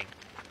see anything.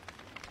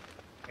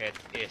 It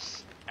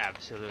is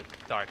absolute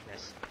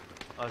darkness.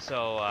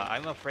 Also,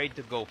 I'm afraid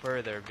to go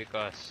further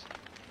because...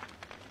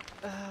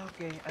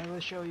 okay, I will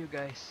show you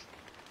guys.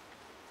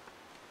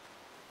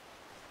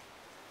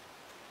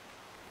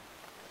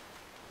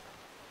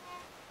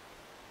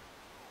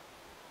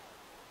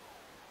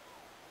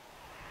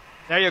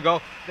 There you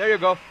go. There you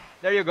go.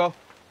 There you go.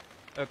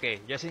 Okay,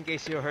 just in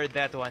case you heard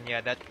that one,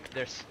 yeah, that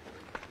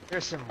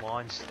there's a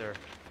monster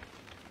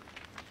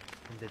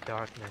in the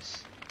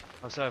darkness.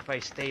 Also, if I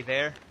stay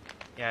there,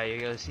 yeah,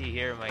 you'll see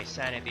here my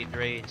sanity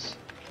drains.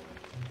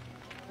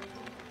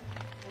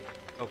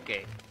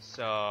 Okay,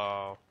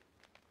 so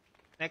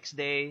next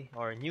day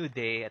or new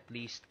day at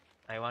least,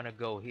 I wanna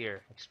go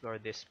here, explore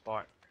this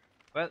part.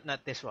 Well,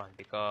 not this one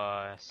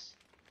because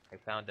I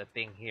found a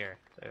thing here.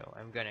 So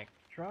I'm gonna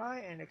try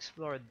and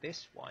explore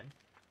this one.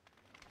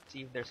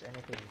 See if there's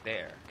anything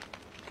there.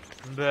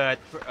 But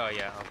oh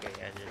yeah, okay,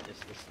 yeah,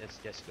 let's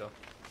just go.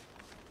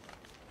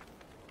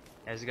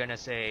 I was gonna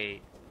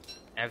say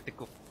I have to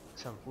cook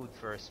some food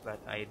first, but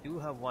I do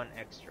have one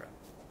extra.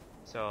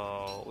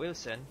 So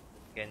Wilson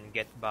can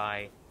get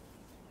by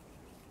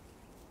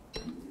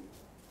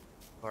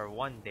for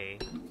one day.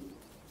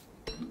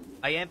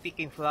 I am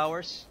picking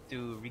flowers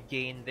to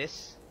regain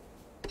this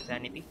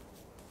sanity.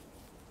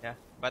 Yeah,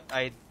 but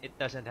it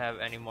doesn't have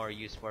any more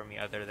use for me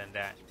other than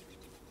that.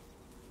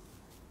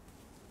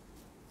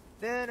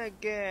 Then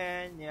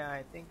again, yeah,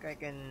 I think I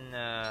can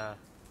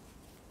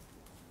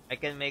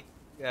make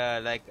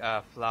like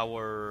a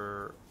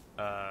flower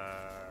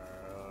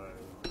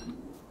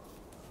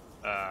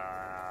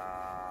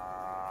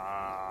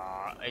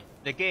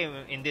the game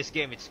in this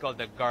game it's called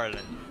the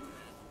garland,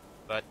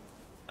 but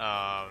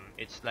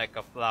it's like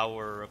a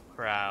flower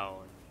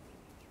crown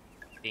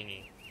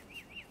thingy.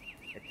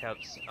 It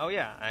helps. Oh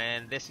yeah,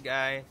 and this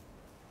guy,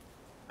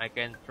 I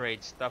can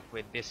trade stuff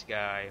with this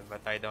guy,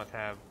 but I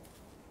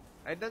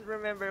don't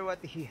remember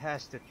what he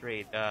has to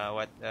trade.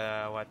 What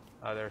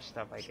other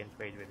stuff I can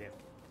trade with him.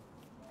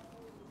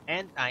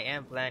 And I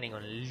am planning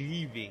on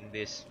leaving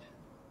this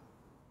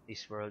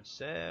world.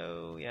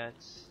 So yeah,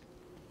 it's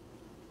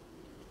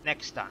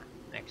next time.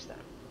 Next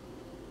time.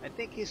 I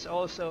think he's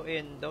also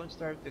in Don't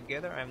Starve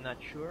Together. I'm not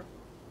sure.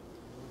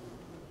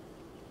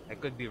 I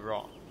could be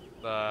wrong,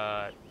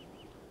 but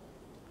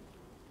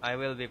I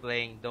will be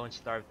playing Don't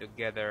Starve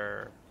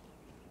Together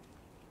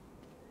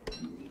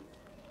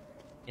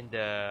in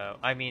the...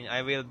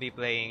 I will be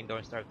playing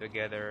Don't Starve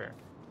Together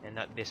and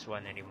not this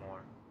one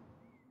anymore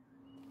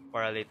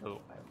for a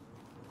little while.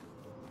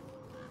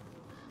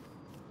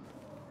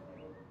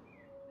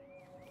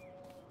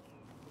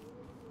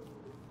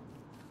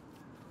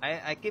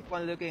 I keep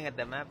on looking at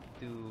the map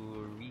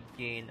to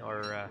regain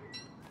or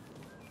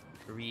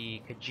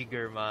regain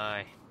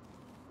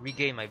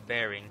my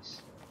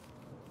bearings.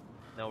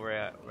 Know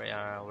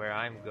where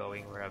I'm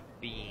going, where I've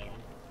been.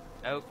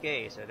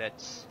 Okay, so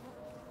that's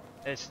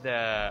that's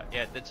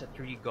a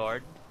tree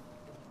guard.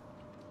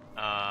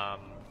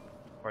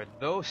 For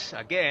those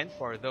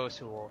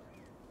who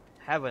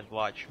haven't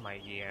watched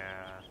my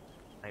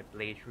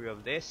playthrough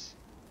of this,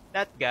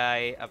 that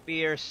guy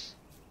appears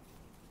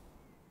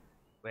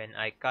when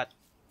I cut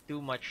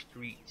too much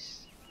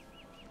trees.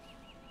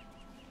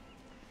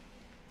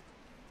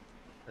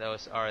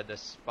 Those are the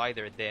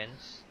spider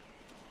dens.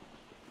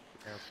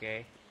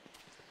 Okay.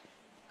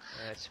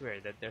 It's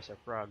weird that there's a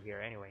frog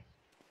here. Anyway,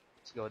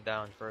 let's go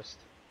down first.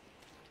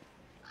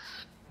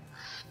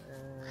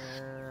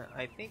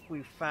 I think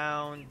we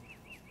found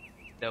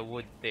the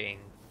wood thing.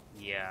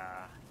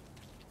 Yeah.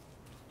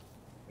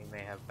 We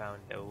may have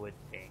found the wood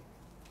thing.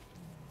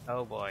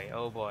 Oh boy,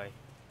 oh boy.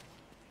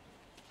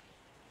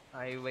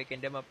 I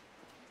wakened them up.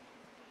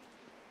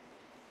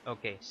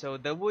 Okay, so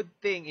the wood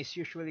thing is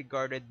usually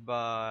guarded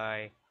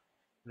by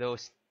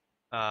those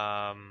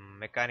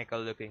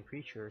mechanical looking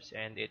creatures,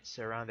 and it's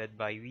surrounded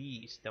by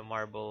these, the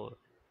marble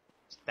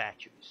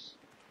statues.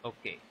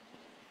 Okay,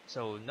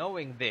 so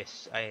knowing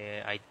this,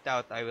 I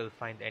doubt I will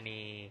find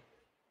any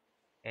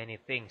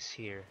things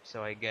here.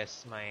 So I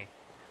guess my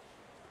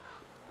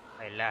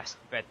last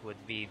bet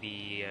would be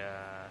the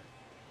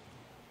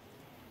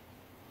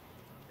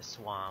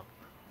swamp.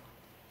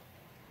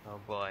 Oh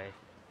boy.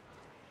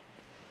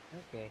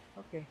 Okay,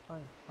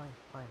 fine.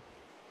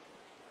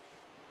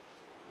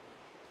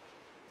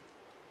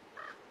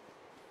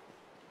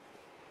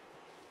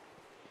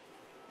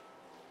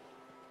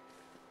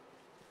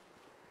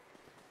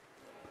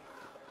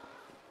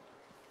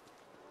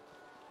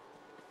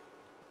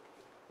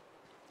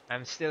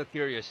 I'm still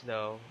curious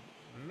though.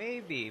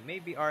 Maybe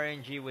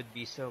RNG would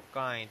be so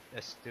kind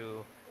as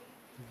to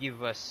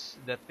give us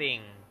the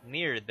thing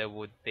near the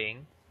wood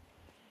thing.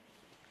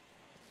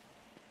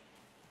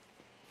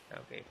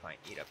 Okay, fine,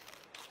 eat up.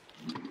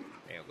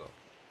 There you go.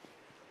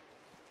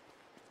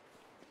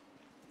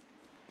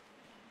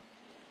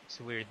 It's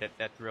weird that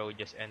that road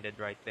just ended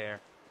right there.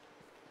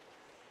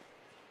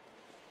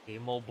 Okay,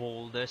 more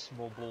boulders,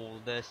 more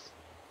boulders.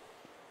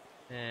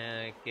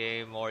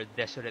 Okay, more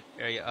desolate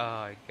area.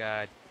 Oh my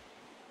god.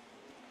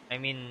 I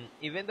mean,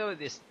 even though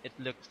this it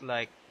looks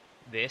like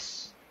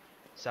this,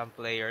 some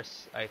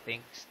players I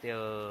think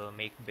still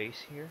make base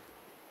here.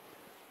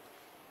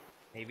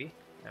 Maybe,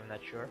 I'm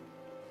not sure.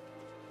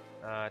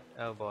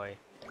 Oh boy.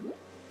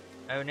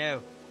 Oh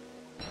no.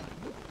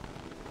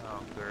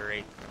 Oh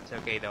great. It's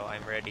okay though.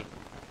 I'm ready.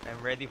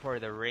 I'm ready for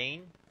the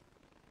rain.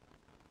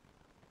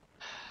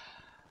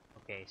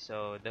 Okay,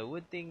 so the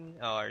wood thing,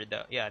 or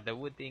the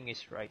wood thing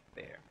is right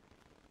there.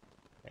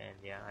 And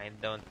yeah, I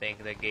don't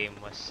think the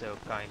game was so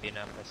kind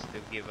enough as to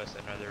give us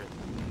another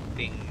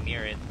thing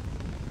near it.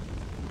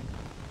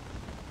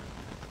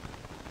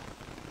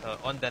 So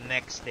on the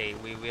next day,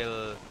 we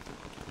will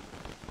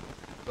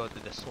go to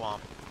the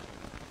swamp.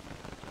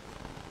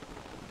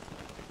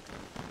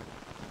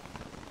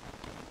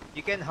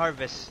 You can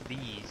harvest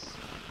these.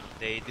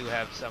 They do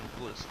have some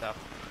cool stuff.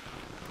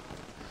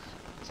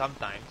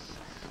 Sometimes.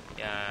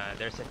 Yeah,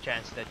 there's a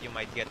chance that you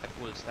might get the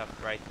cool stuff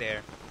right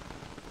there.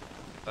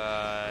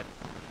 But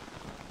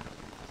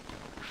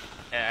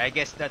I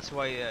guess that's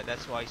why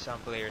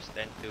some players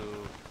tend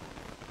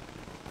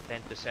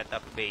to set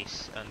up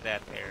base on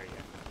that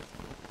area.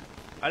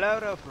 A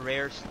lot of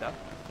rare stuff,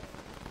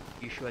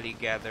 usually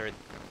gathered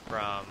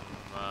from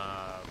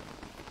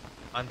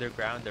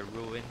underground, the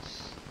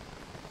ruins,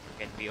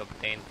 can be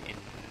obtained in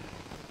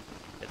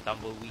the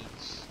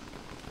tumbleweeds.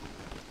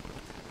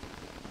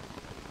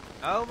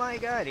 Oh my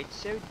god, it's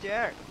so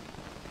dark!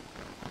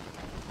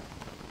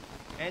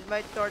 And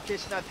my torch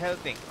is not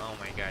helping. Oh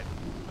my god.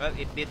 Well,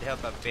 it did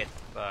help a bit,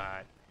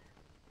 but...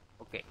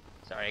 Okay,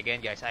 sorry again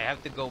guys, I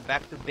have to go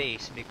back to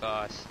base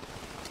because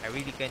I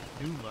really can't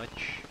do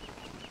much.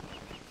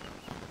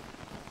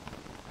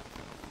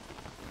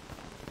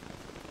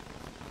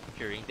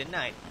 During the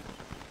night.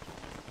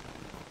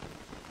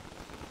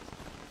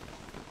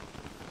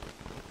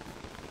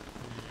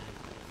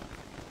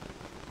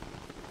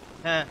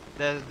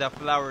 The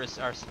flowers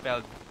are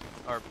spelled,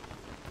 or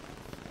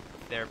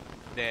they're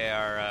they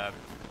are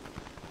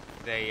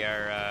they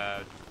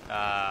are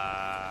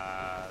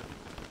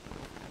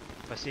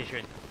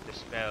positioned to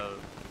spell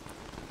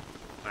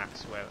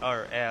Maxwell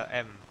or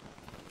M.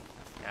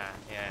 Yeah,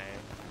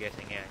 I'm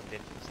guessing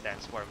it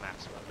stands for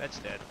Maxwell. That's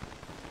the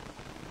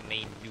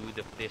main dude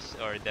of this,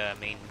 or the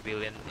main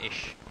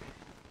villain-ish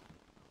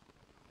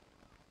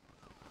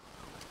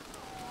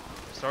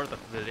sort of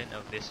villain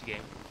of this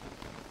game.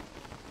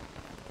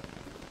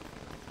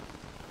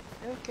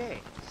 Okay,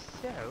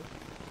 so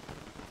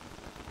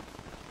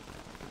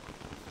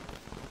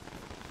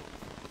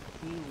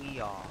here we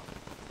are,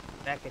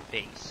 back at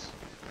base.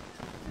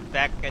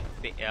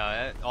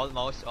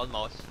 Almost.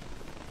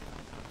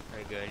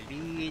 I go a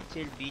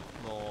little bit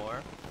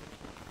more.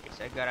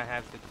 Guess I gotta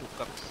have to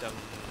cook up some.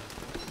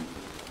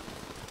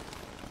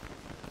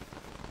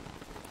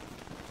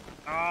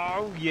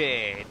 Oh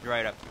yeah,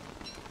 dried up.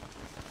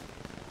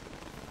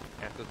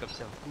 Gotta cook up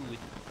some food.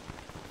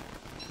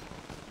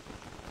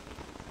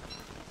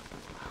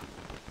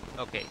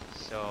 Okay,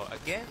 so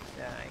again,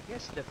 I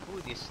guess the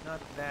food is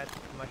not that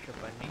much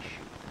of an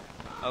issue.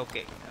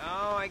 Okay.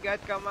 Oh my god,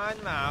 come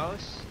on,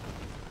 mouse.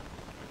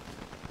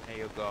 There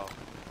you go.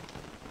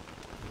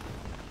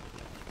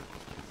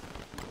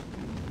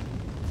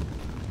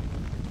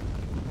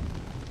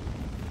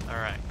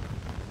 Alright.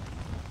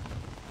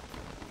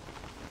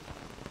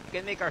 We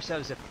can make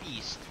ourselves a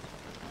feast.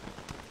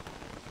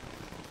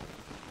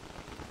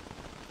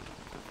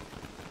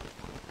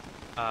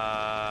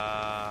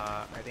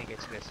 I think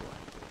it's this one.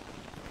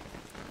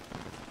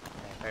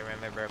 If I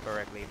remember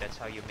correctly, that's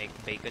how you make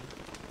bacon.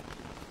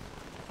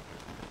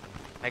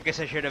 I guess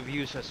I should have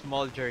used a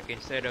small jerk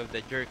instead of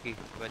the jerky,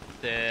 but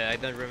I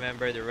don't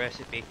remember the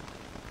recipe.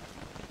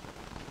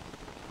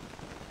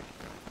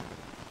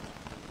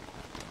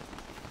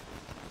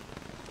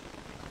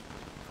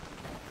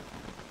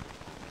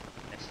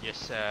 Let's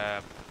just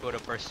put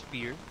up our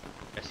spear,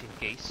 just in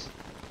case.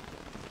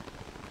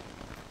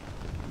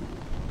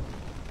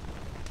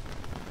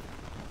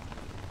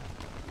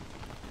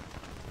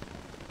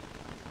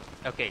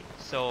 Okay,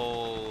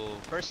 so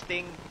first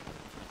thing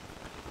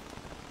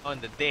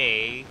on the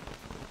day,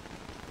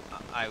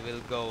 I will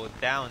go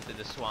down to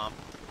the swamp,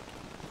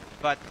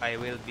 but I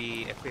will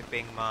be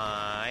equipping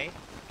my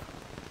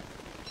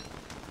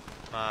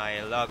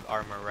log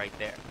armor right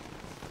there,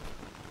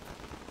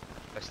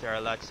 because there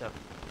are lots of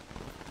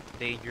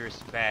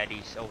dangerous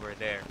baddies over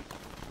there.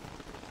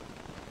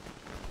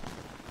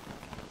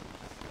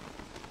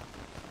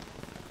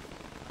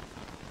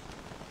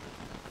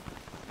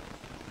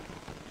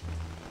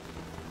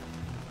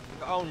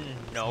 Oh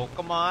no,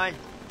 come on!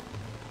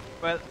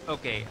 Well,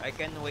 okay, I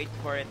can wait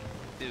for it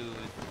to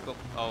cook.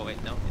 Oh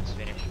wait, no, it's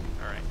finished.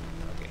 Alright,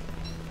 okay.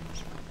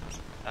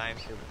 Time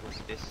to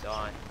put this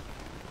on.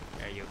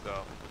 There you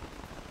go.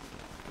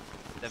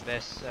 The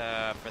best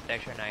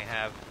protection I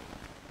have.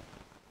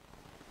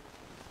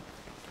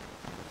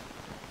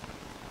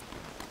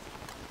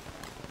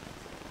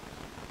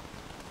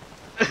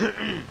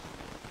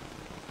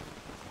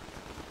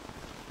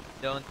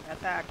 Don't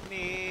attack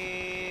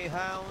me,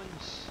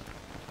 hounds.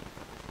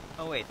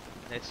 Oh wait,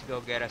 let's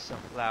go get us some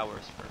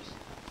flowers first.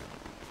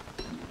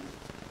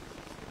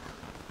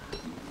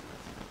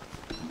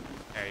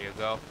 There you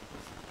go.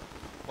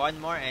 One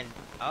more and...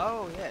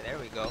 oh yeah, there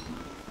we go.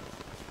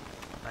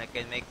 I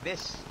can make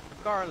this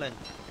garland.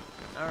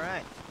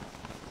 Alright.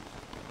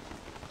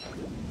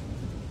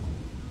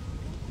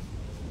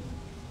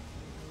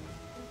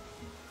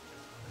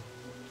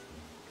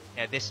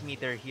 Yeah, this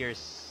meter here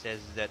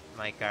says that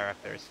my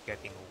character is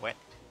getting wet.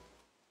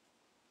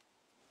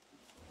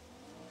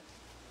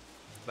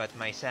 But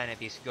my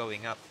sanity is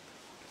going up.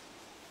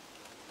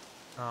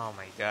 Oh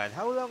my god,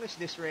 how long is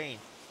this rain?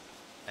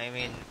 I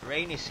mean,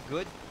 rain is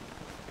good,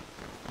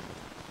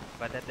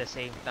 but at the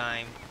same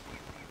time,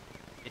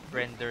 it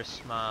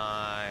renders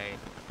my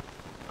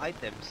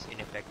items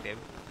ineffective,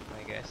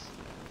 I guess.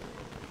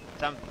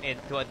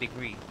 To a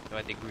degree,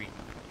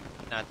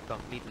 not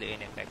completely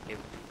ineffective.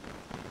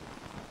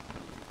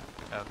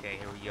 Okay,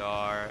 here we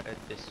are at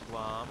the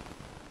swamp.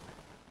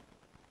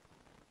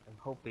 I'm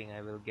hoping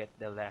I will get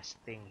the last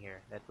thing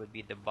here. That would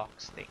be the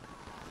box thing.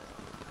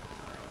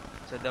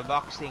 So the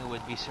box thing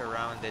would be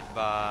surrounded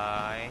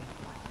by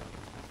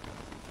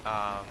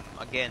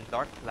again,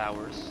 dark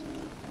flowers,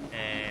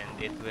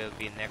 and it will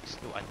be next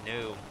to a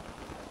gnome.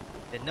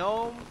 The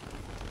gnome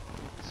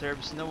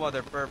serves no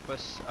other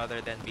purpose other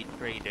than be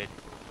traded,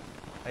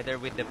 either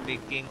with the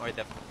big king or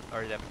the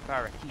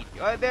parakeet.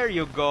 Oh, there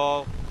you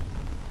go.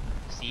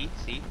 See,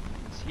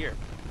 it's here.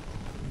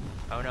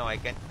 Oh no, I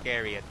can't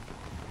carry it,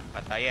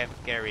 but I am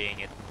carrying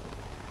it.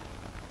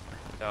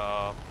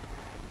 So,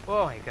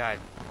 oh my god.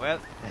 Well,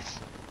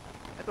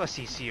 that was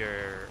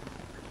easier.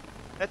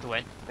 That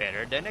went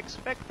better than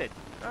expected.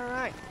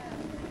 Alright.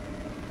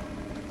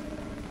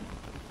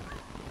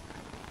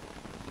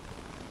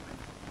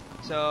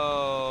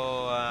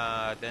 So,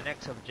 the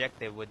next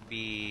objective would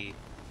be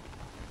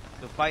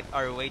to fight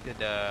our way to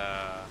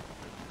the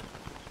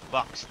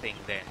box thing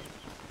then.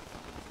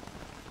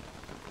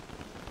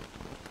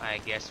 I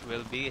guess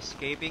we'll be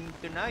escaping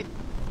tonight.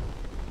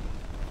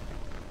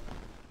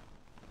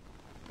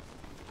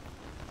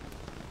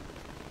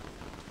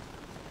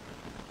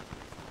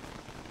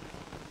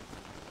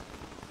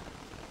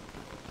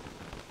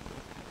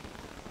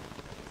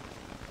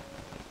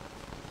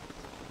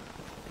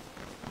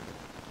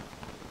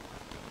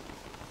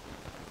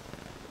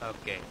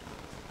 Okay.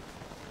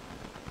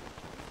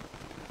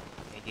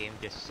 The game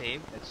just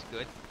saved, that's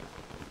good.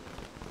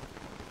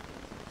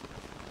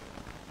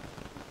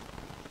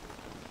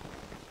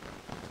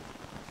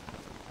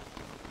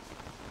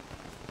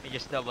 Let me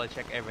just double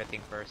check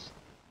everything first.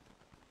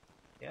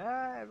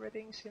 Yeah,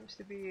 everything seems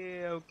to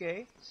be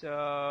okay. So,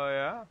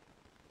 yeah.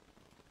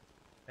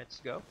 Let's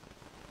go.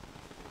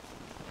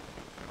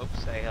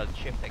 Oops, I held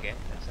shift again.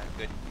 That's not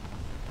good.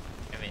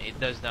 I mean, it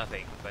does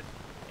nothing, but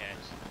yeah,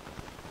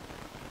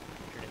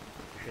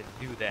 should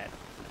do that.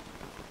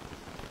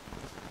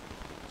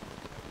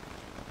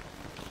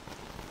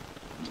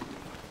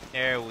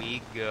 There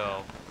we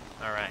go.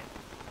 Alright.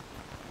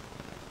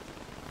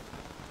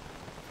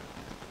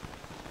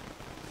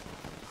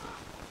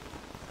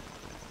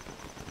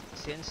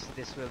 Since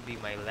this will be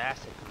my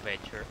last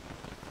adventure,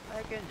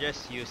 I can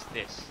just use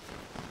this.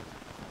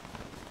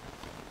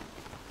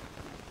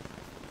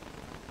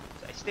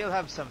 So I still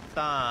have some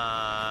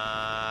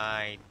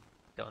time.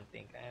 Don't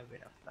think I have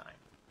enough time.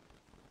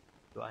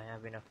 Do I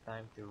have enough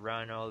time to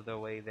run all the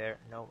way there?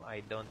 No, I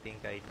don't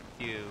think I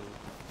do.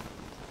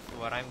 So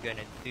what I'm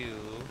gonna do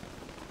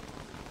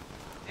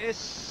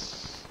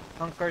is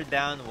hunker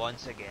down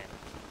once again.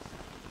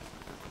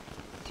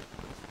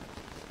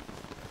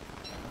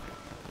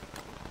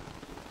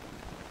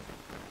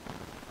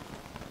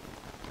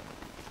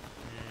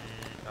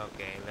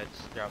 Okay,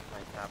 let's drop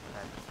my top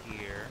hat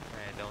here.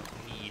 I don't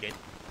need it.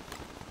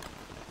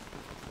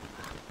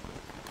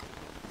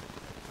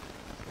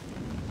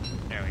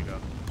 There we go.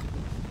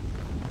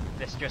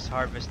 Let's just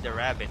harvest the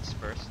rabbits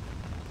first,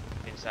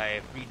 since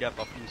I freed up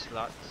a few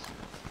slots.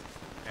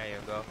 There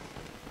you go.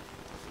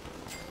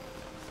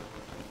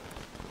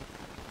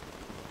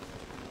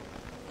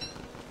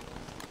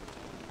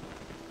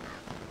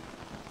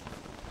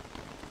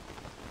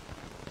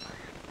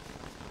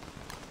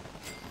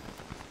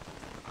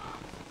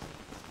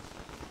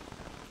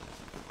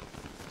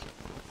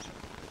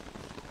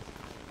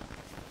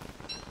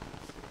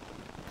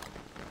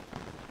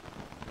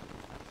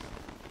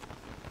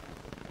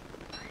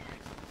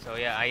 So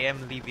yeah, I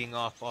am leaving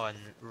off on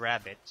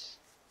rabbits.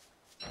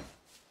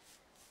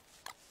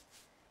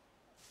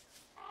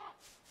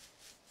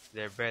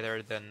 They're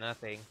better than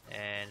nothing,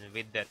 and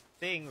with that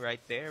thing right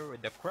there,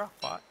 with the crock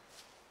pot,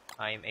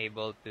 I'm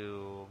able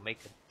to make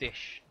a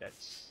dish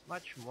that's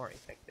much more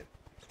effective.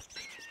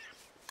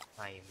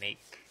 I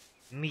make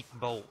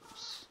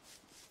meatballs.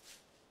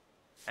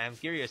 I'm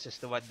curious as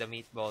to what the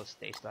meatballs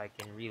taste like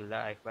in real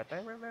life, but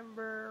I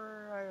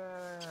remember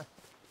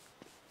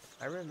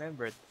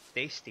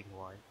tasting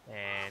one,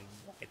 and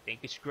I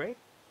think it's great.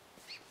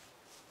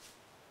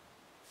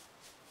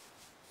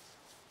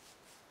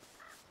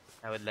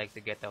 I would like to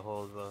get a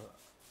hold of.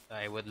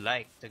 I would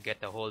like to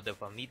get a hold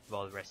of a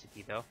meatball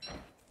recipe though.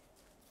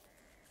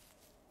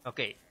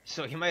 Okay,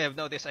 so you might have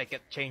noticed I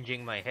kept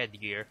changing my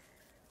headgear.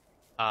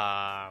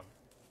 Um,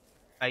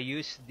 I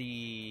use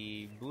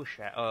the bush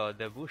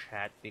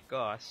hat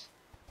because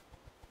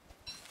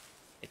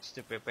it's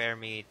to prepare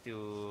me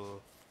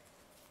to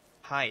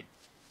hide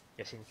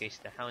just in case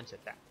the hounds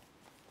attack.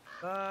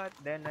 But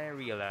then I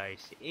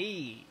realized,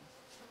 hey,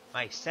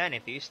 my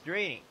sanity is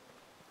draining.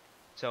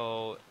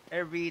 So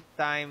every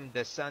time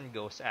the sun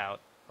goes out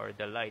or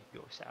the light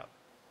goes out,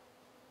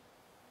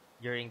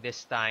 during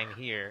this time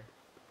here,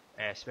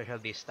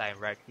 especially this time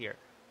right here,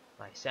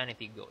 my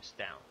sanity goes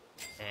down.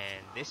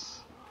 And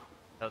this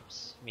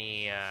helps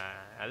me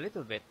a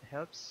little bit,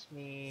 helps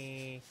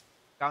me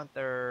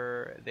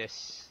counter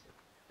this,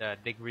 the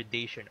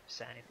degradation of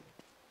sanity.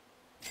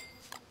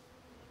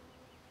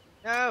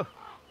 No!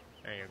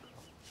 There you go.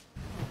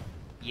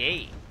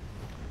 Yay!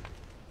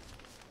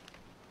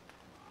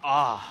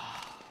 Ah!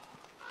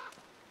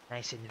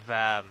 Nice and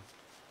vam.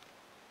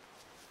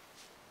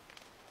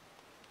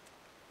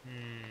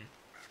 Hmm.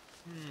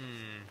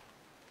 Hmm.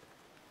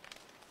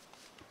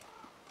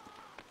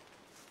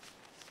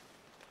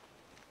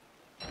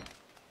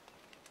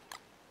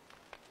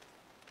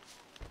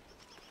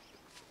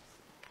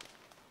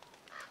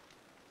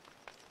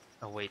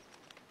 Oh wait,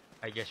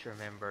 I just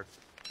remembered.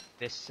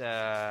 This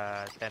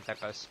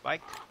tentacle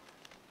spike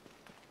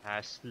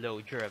has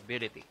low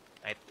durability.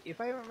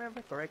 If I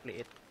remember correctly,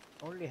 it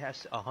only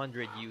has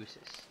 100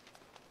 uses.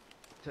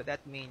 So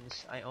that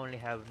means I only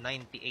have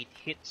 98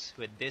 hits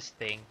with this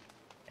thing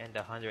and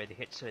 100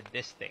 hits with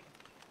this thing.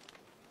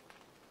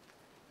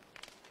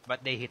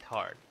 But they hit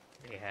hard.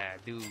 They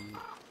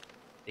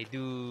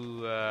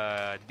do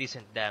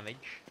decent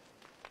damage.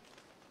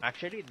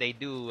 Actually, they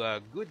do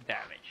good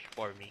damage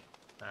for me.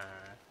 Uh,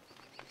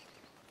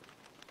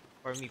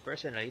 for me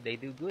personally, they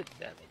do good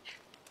damage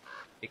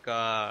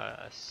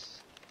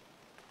because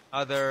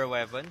other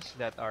weapons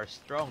that are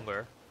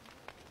stronger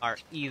are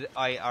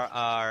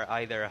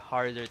either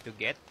harder to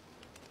get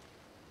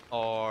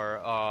or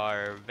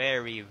are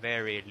very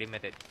very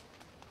limited.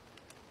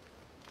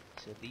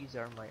 So these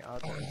are my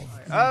other.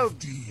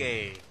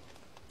 Okay.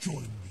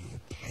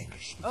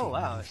 Oh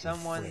wow!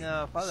 Someone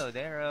follow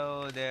there.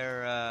 Oh,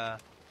 there.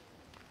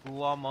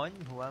 Huamon.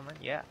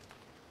 Yeah.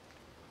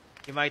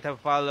 You might have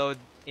followed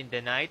in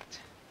the night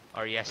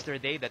or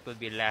yesterday. That would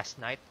be last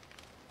night.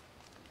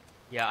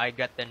 Yeah, I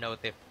got the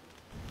notif.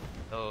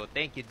 So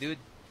thank you, dude,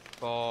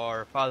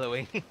 for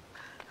following.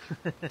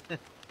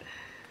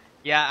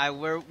 Yeah,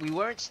 we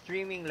weren't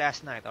streaming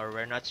last night, or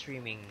we're not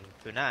streaming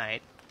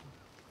tonight.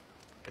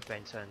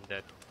 Depends on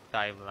the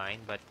timeline,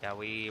 but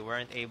we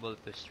weren't able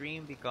to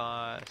stream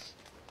because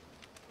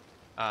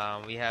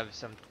we have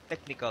some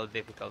technical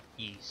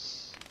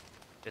difficulties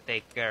to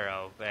take care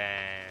of,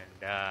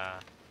 and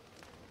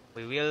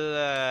we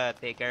will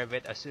take care of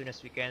it as soon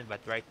as we can. But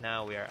right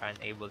now, we are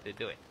unable to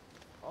do it.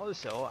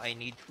 Also, I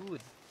need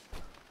food.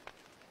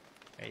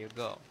 There you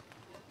go.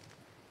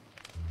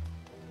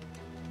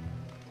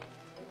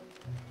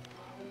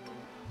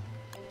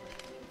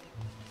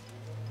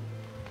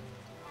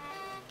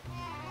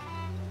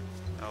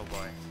 Oh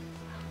boy.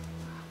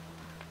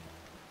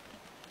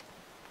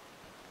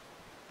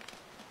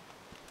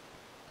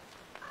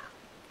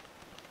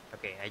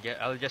 Okay,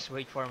 I'll just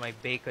wait for my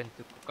bacon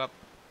to cook up,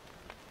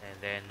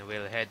 and then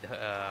we'll head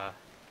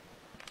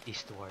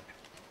eastward.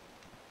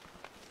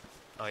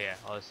 Oh yeah,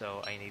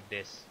 also I need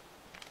this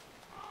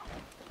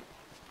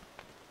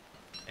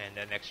and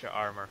an extra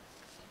armor.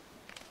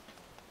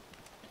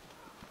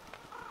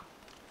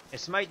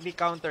 This might be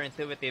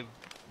counterintuitive,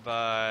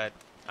 but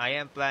I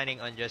am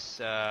planning on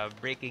just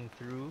breaking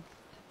through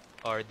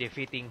or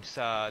defeating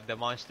the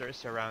monsters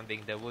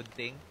surrounding the wood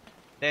thing.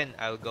 Then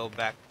I'll go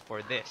back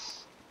for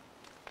this.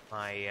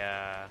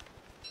 My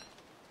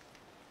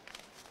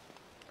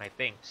my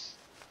things.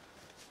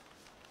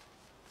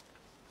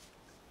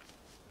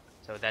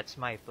 So that's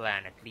my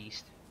plan at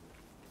least.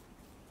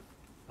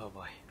 Oh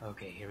boy.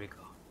 Okay, here we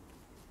go.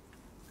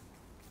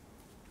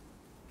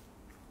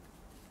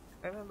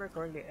 If I remember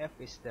correctly, F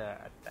is the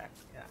attack.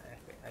 Yeah,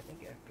 I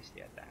think F is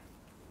the attack.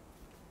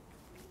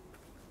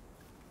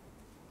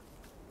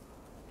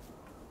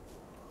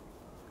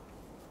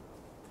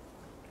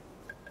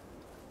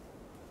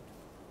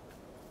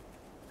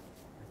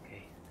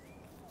 Okay.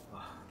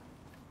 Oh.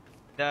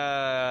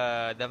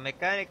 The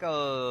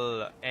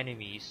mechanical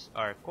enemies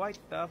are quite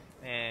tough,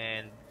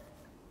 and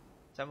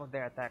some of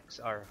their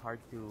attacks are hard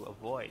to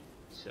avoid.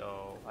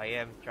 So I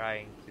am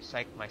trying to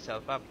psych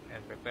myself up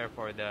and prepare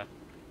for the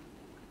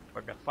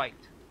fight.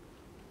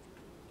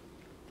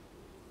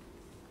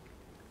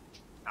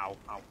 Ow,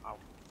 ow, ow.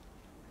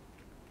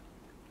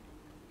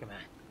 Come on.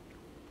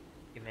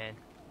 Come on.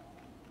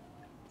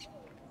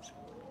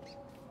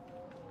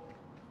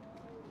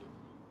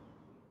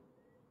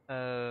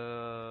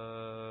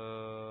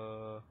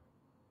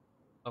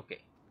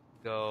 Okay.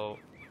 Go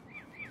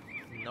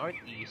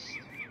northeast.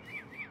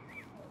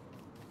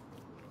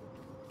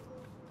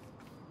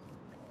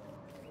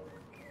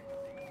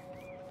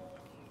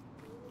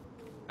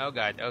 Oh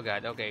god, oh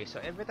god. Okay,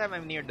 so every time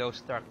I'm near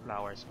those dark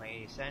flowers,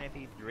 my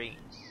sanity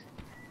drains.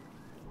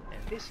 And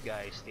this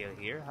guy is still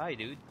here. Hi,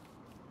 dude.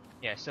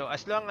 Yeah, so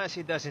as long as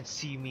he doesn't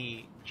see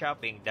me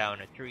chopping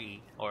down a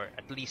tree, or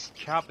at least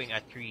chopping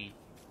a tree,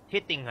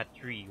 hitting a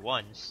tree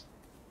once,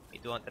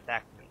 it won't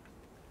attack me.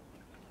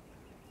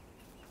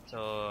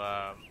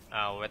 So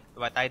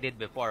what I did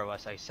before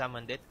was I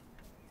summoned it,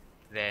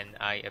 then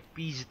I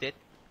appeased it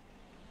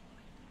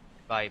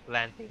by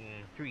planting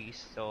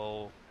trees.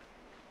 So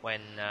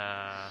when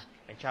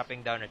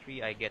chopping down a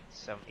tree, I get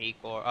some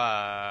acorn,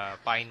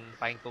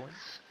 pine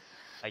cones.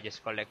 I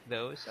just collect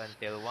those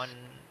until one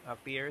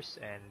appears,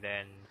 and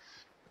then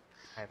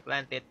I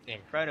plant it in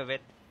front of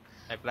it.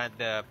 I plant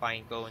the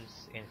pine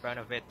cones in front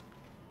of it.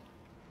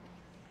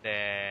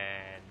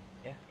 Then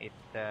yeah, it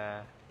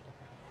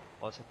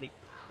falls asleep.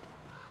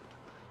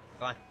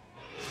 Go on.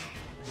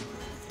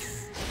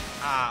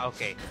 Ah,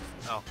 okay,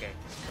 okay.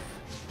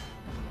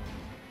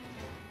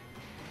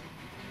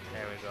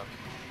 There we go.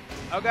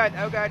 Oh god,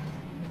 oh god.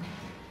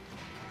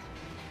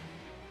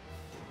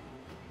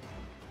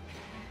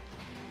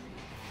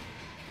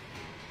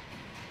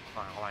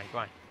 Come on, come on, come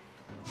on.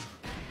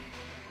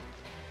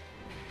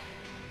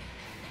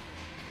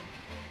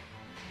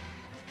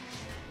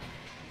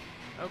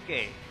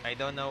 Okay, I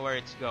don't know where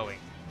it's going.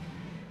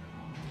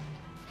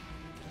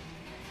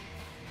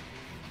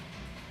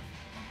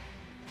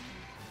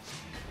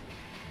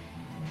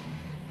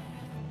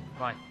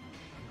 Come on,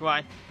 come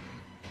on.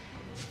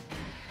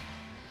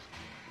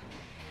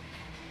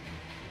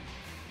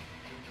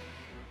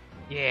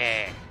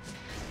 Yeah.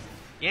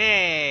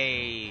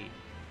 Yay!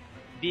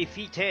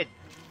 Defeated.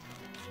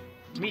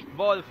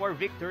 Meatball for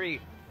victory.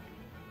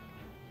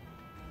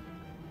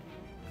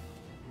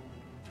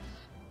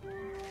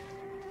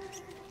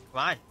 Come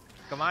on,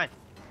 come on.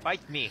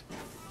 Fight me.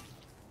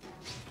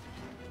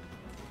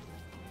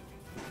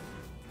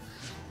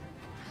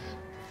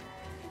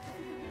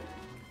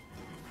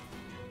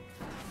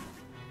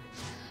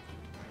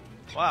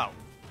 Wow.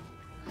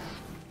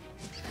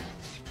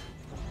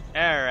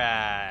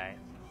 Alright.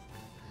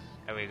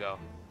 There we go.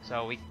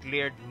 So we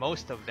cleared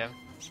most of them.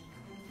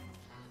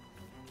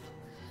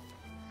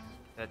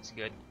 That's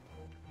good.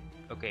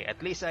 Okay,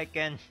 at least I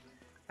can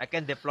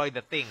deploy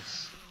the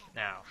things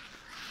now.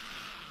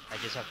 I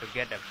just have to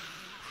get them.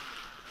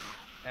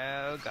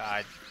 Oh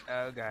god.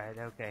 Oh god,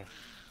 okay.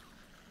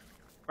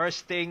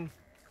 First thing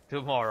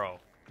tomorrow.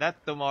 Not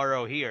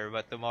tomorrow here,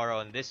 but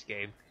tomorrow in this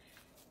game.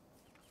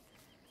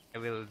 I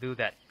will do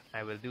that.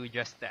 I will do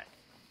just that.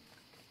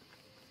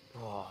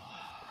 Oh.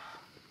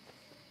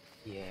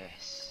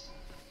 Yes.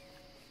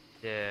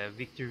 The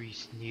victory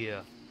is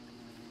near.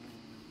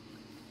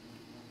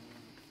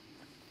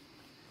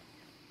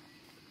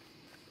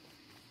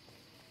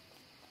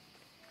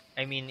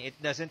 I mean, it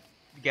doesn't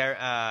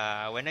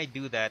when I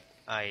do that,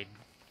 I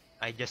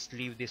just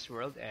leave this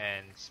world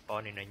and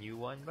spawn in a new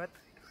one, but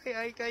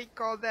I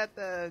call that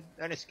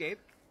an escape.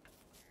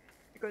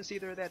 I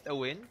consider that a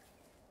win.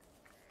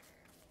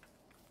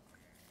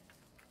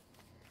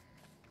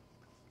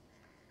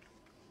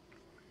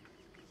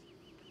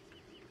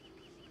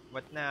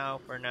 But now,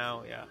 for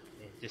now, yeah,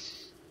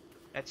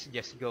 let's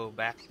just go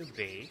back to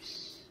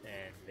base,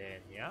 and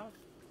then yeah,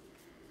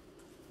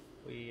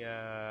 we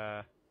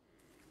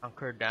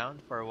hunker down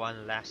for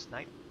one last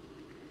night,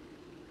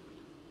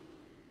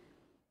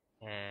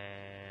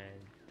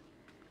 and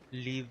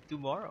leave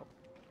tomorrow.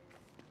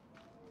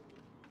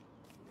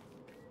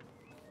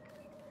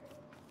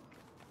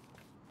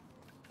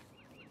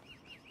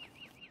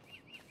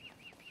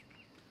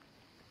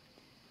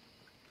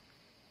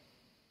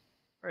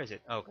 Where is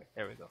it? Okay,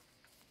 there we go.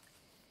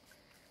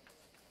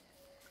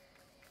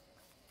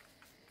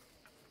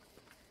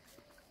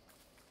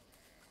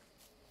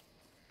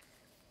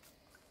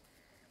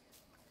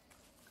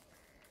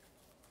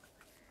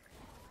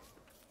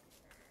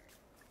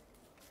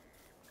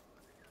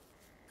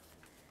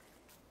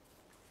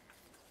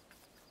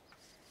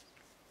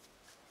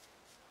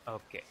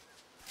 Okay.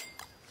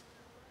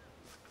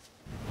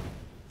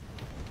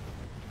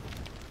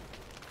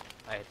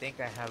 I think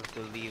I have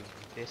to leave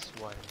this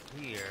one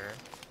here,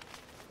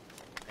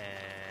 and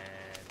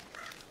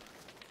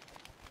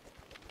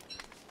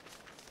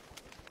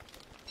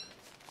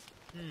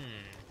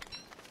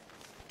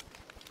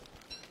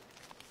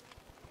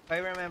if I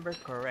remember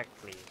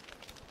correctly,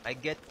 I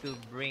get to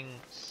bring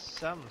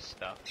some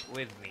stuff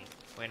with me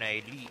when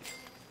I leave.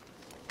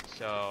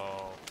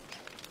 So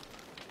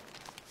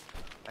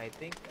I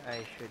think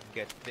I should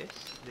get this.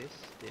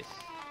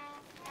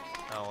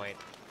 Oh wait.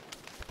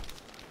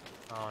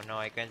 Oh no,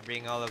 I can't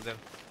bring all of them.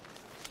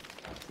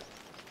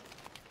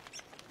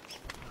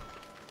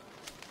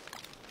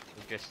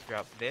 So just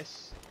drop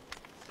this.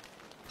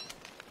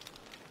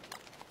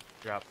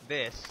 Drop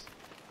this.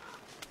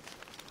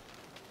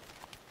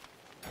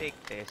 Take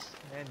this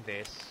and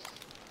this.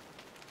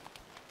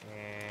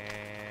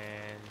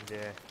 And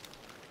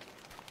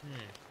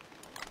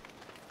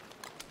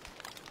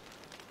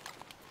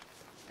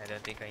I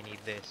don't think I need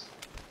this.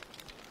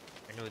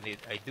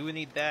 I do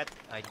need that.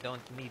 I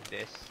don't need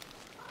this.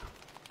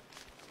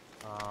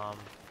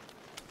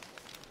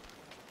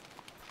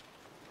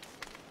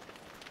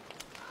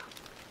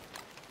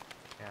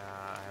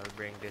 I'll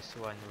bring this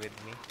one with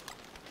me.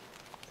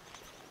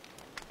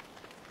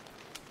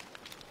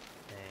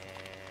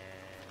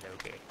 And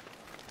okay.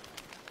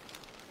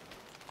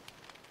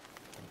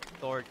 And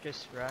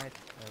torches, right?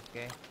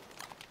 Okay.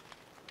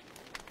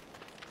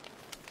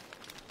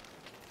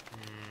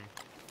 Hmm.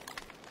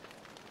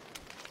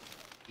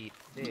 Eat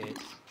this.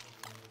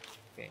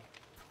 Okay.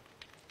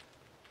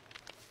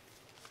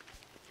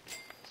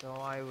 So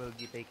I will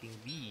be taking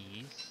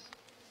these.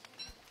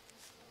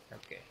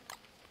 Okay.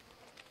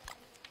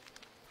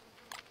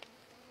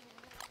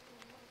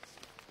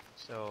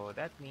 So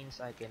that means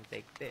I can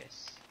take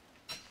this.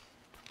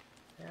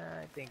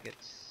 I think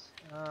it's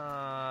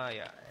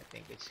yeah, I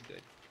think it's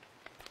good.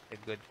 A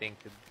good thing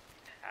to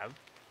have.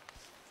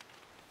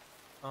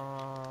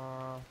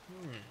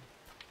 Hmm.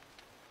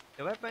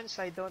 The weapons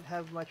I don't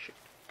have much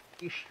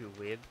issue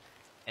with,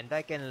 and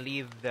I can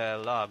leave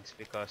the logs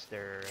because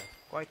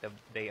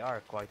they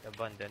are quite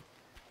abundant.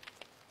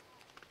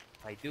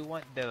 I do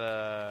want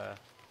the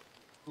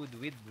food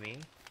with me.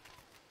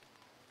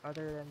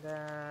 Other than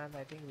that,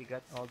 I think we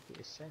got all the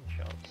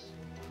essentials.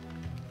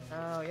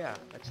 Oh yeah,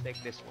 let's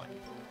take this one.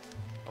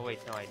 Oh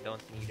wait, no, I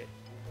don't need it.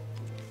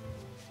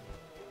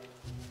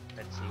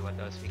 Let's see what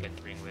else we can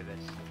bring with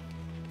us.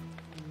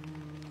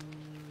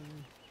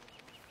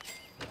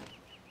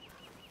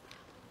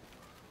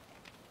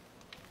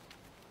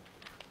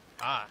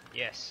 Ah,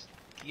 yes,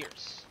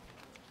 gears.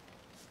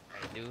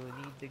 I do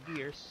need the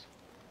gears.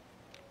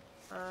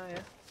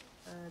 Yeah,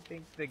 I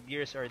think the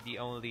gears are the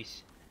only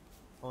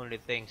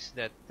things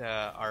that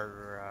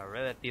are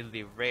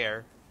relatively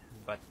rare,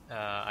 but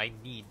I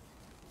need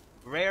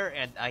rare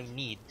and I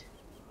need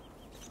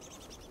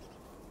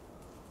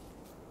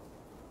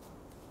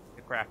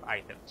to craft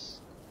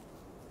items.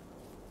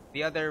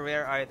 The other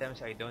rare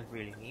items I don't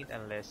really need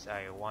unless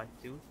I want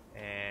to,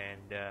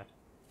 and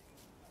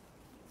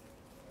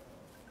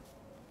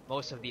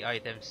most of the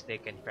items they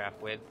can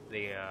craft with,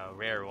 the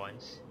rare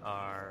ones,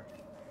 are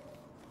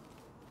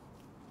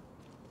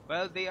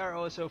well, they are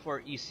also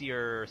for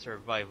easier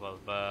survival,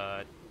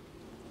 but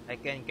I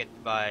can get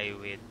by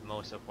with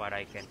most of what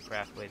I can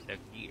craft with the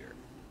gear.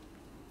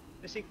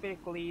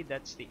 Specifically,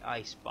 that's the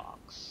ice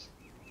box.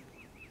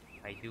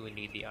 I do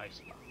need the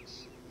ice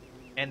box.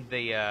 And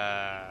the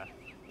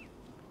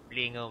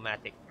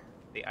flingomatic.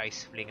 The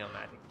ice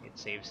flingomatic. It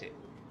saves it.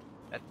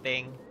 That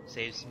thing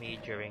saves me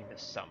during the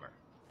summer.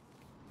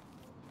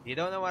 If you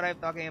don't know what I'm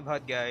talking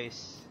about,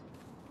 guys,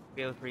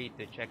 feel free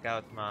to check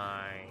out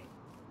my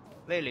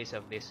playlist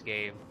of this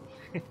game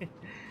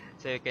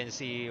so you can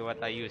see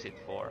what I use it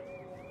for.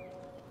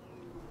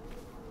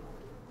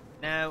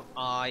 Now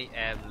I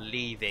am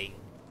leaving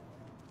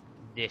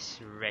this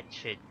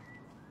wretched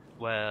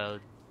world.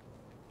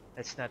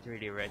 It's not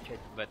really wretched,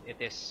 but it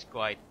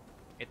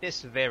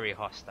is very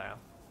hostile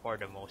for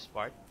the most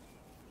part.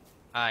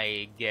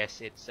 I guess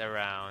it's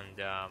around,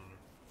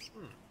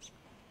 hmm,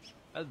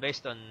 well,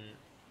 based on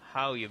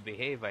how you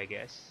behave, I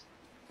guess.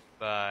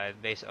 But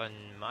based on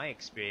my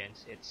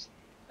experience,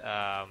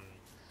 um,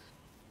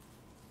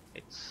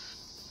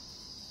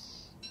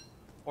 it's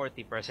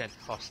 40%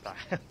 hostile.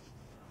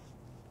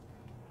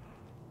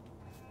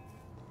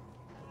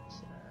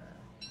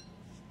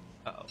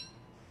 Uh-oh.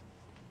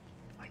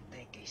 I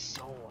think I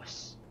saw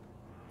us.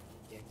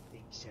 Don't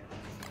think so.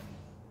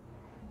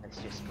 Let's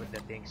just put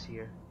the things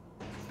here.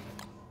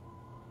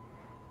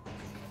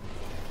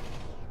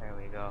 There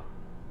we go.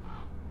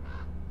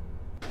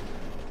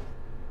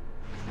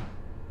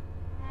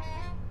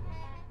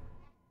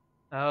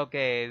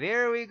 Okay,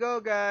 there we go,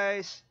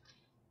 guys.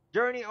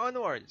 Journey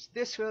onwards.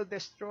 This will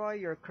destroy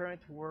your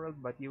current world,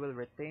 but you will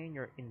retain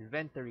your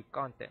inventory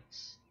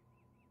contents.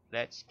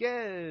 Let's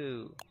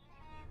go!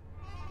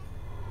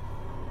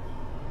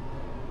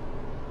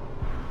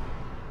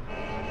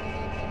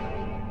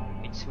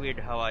 It's weird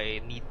how I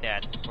need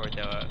that for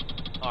the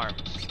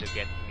arms to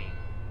get me.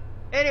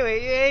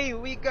 Anyway, yay!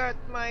 We got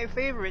my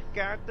favorite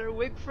character,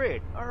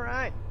 Wigfrid.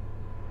 Alright.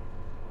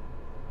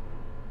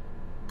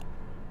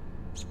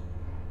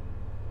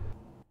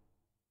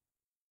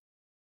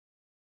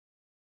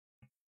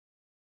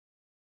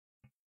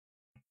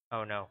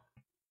 Oh no.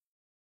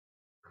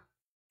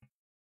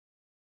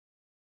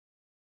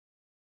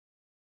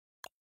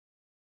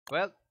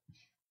 Well,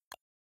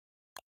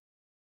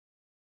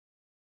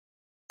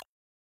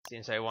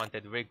 since I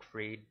wanted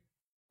Wigfrid.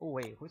 Oh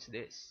wait, who's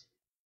this?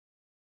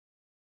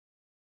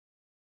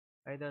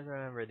 I don't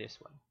remember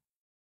this one.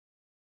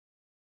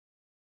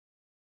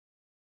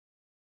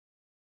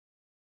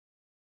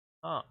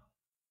 Oh.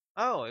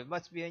 Oh, it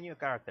must be a new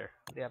character.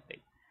 The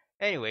update.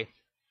 Anyway,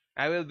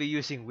 I will be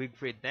using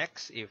Wigfrid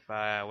next if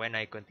when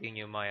I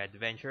continue my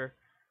adventure.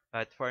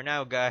 But for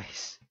now,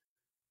 guys,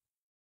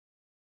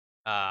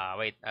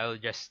 wait, I'll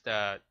just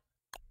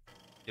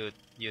do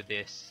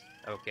this.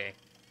 Okay.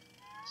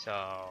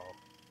 So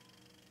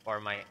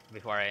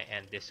before I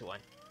end this one.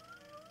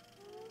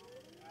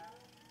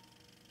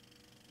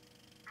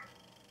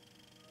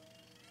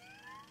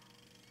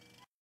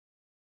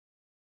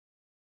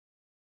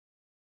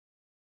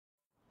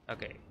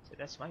 Okay, so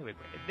that's my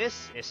Wigfrid.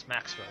 This is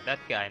Maxwell, that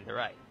guy on the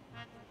right.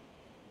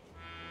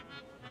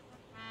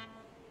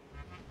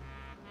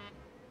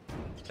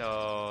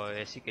 So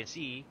as you can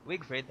see,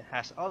 Wigfrid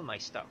has all my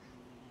stuff.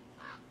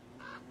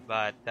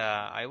 But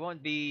I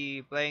won't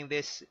be playing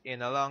this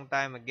in a long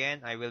time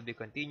again. I will be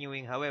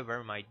continuing,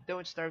 however, my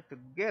Don't Starve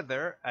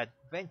Together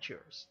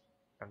adventures.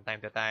 From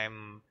time to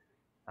time,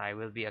 I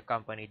will be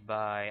accompanied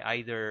by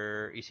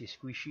either Easy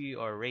Squishy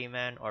or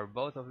Rayman or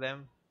both of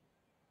them.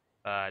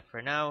 But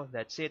for now,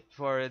 that's it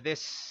for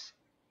this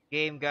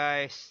game,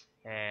 guys.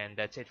 And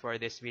that's it for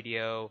this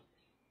video.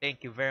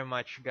 Thank you very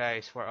much,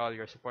 guys, for all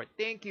your support.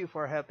 Thank you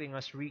for helping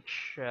us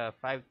reach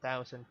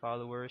 5,000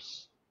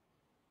 followers.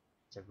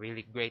 It's a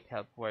really great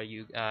help for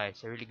you guys.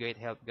 It's a really great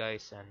help,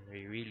 guys, and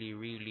we really,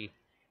 really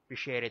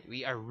appreciate it.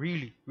 We are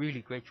really,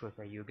 really grateful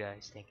for you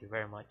guys. Thank you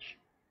very much.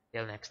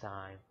 Till next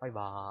time. Bye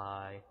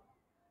bye.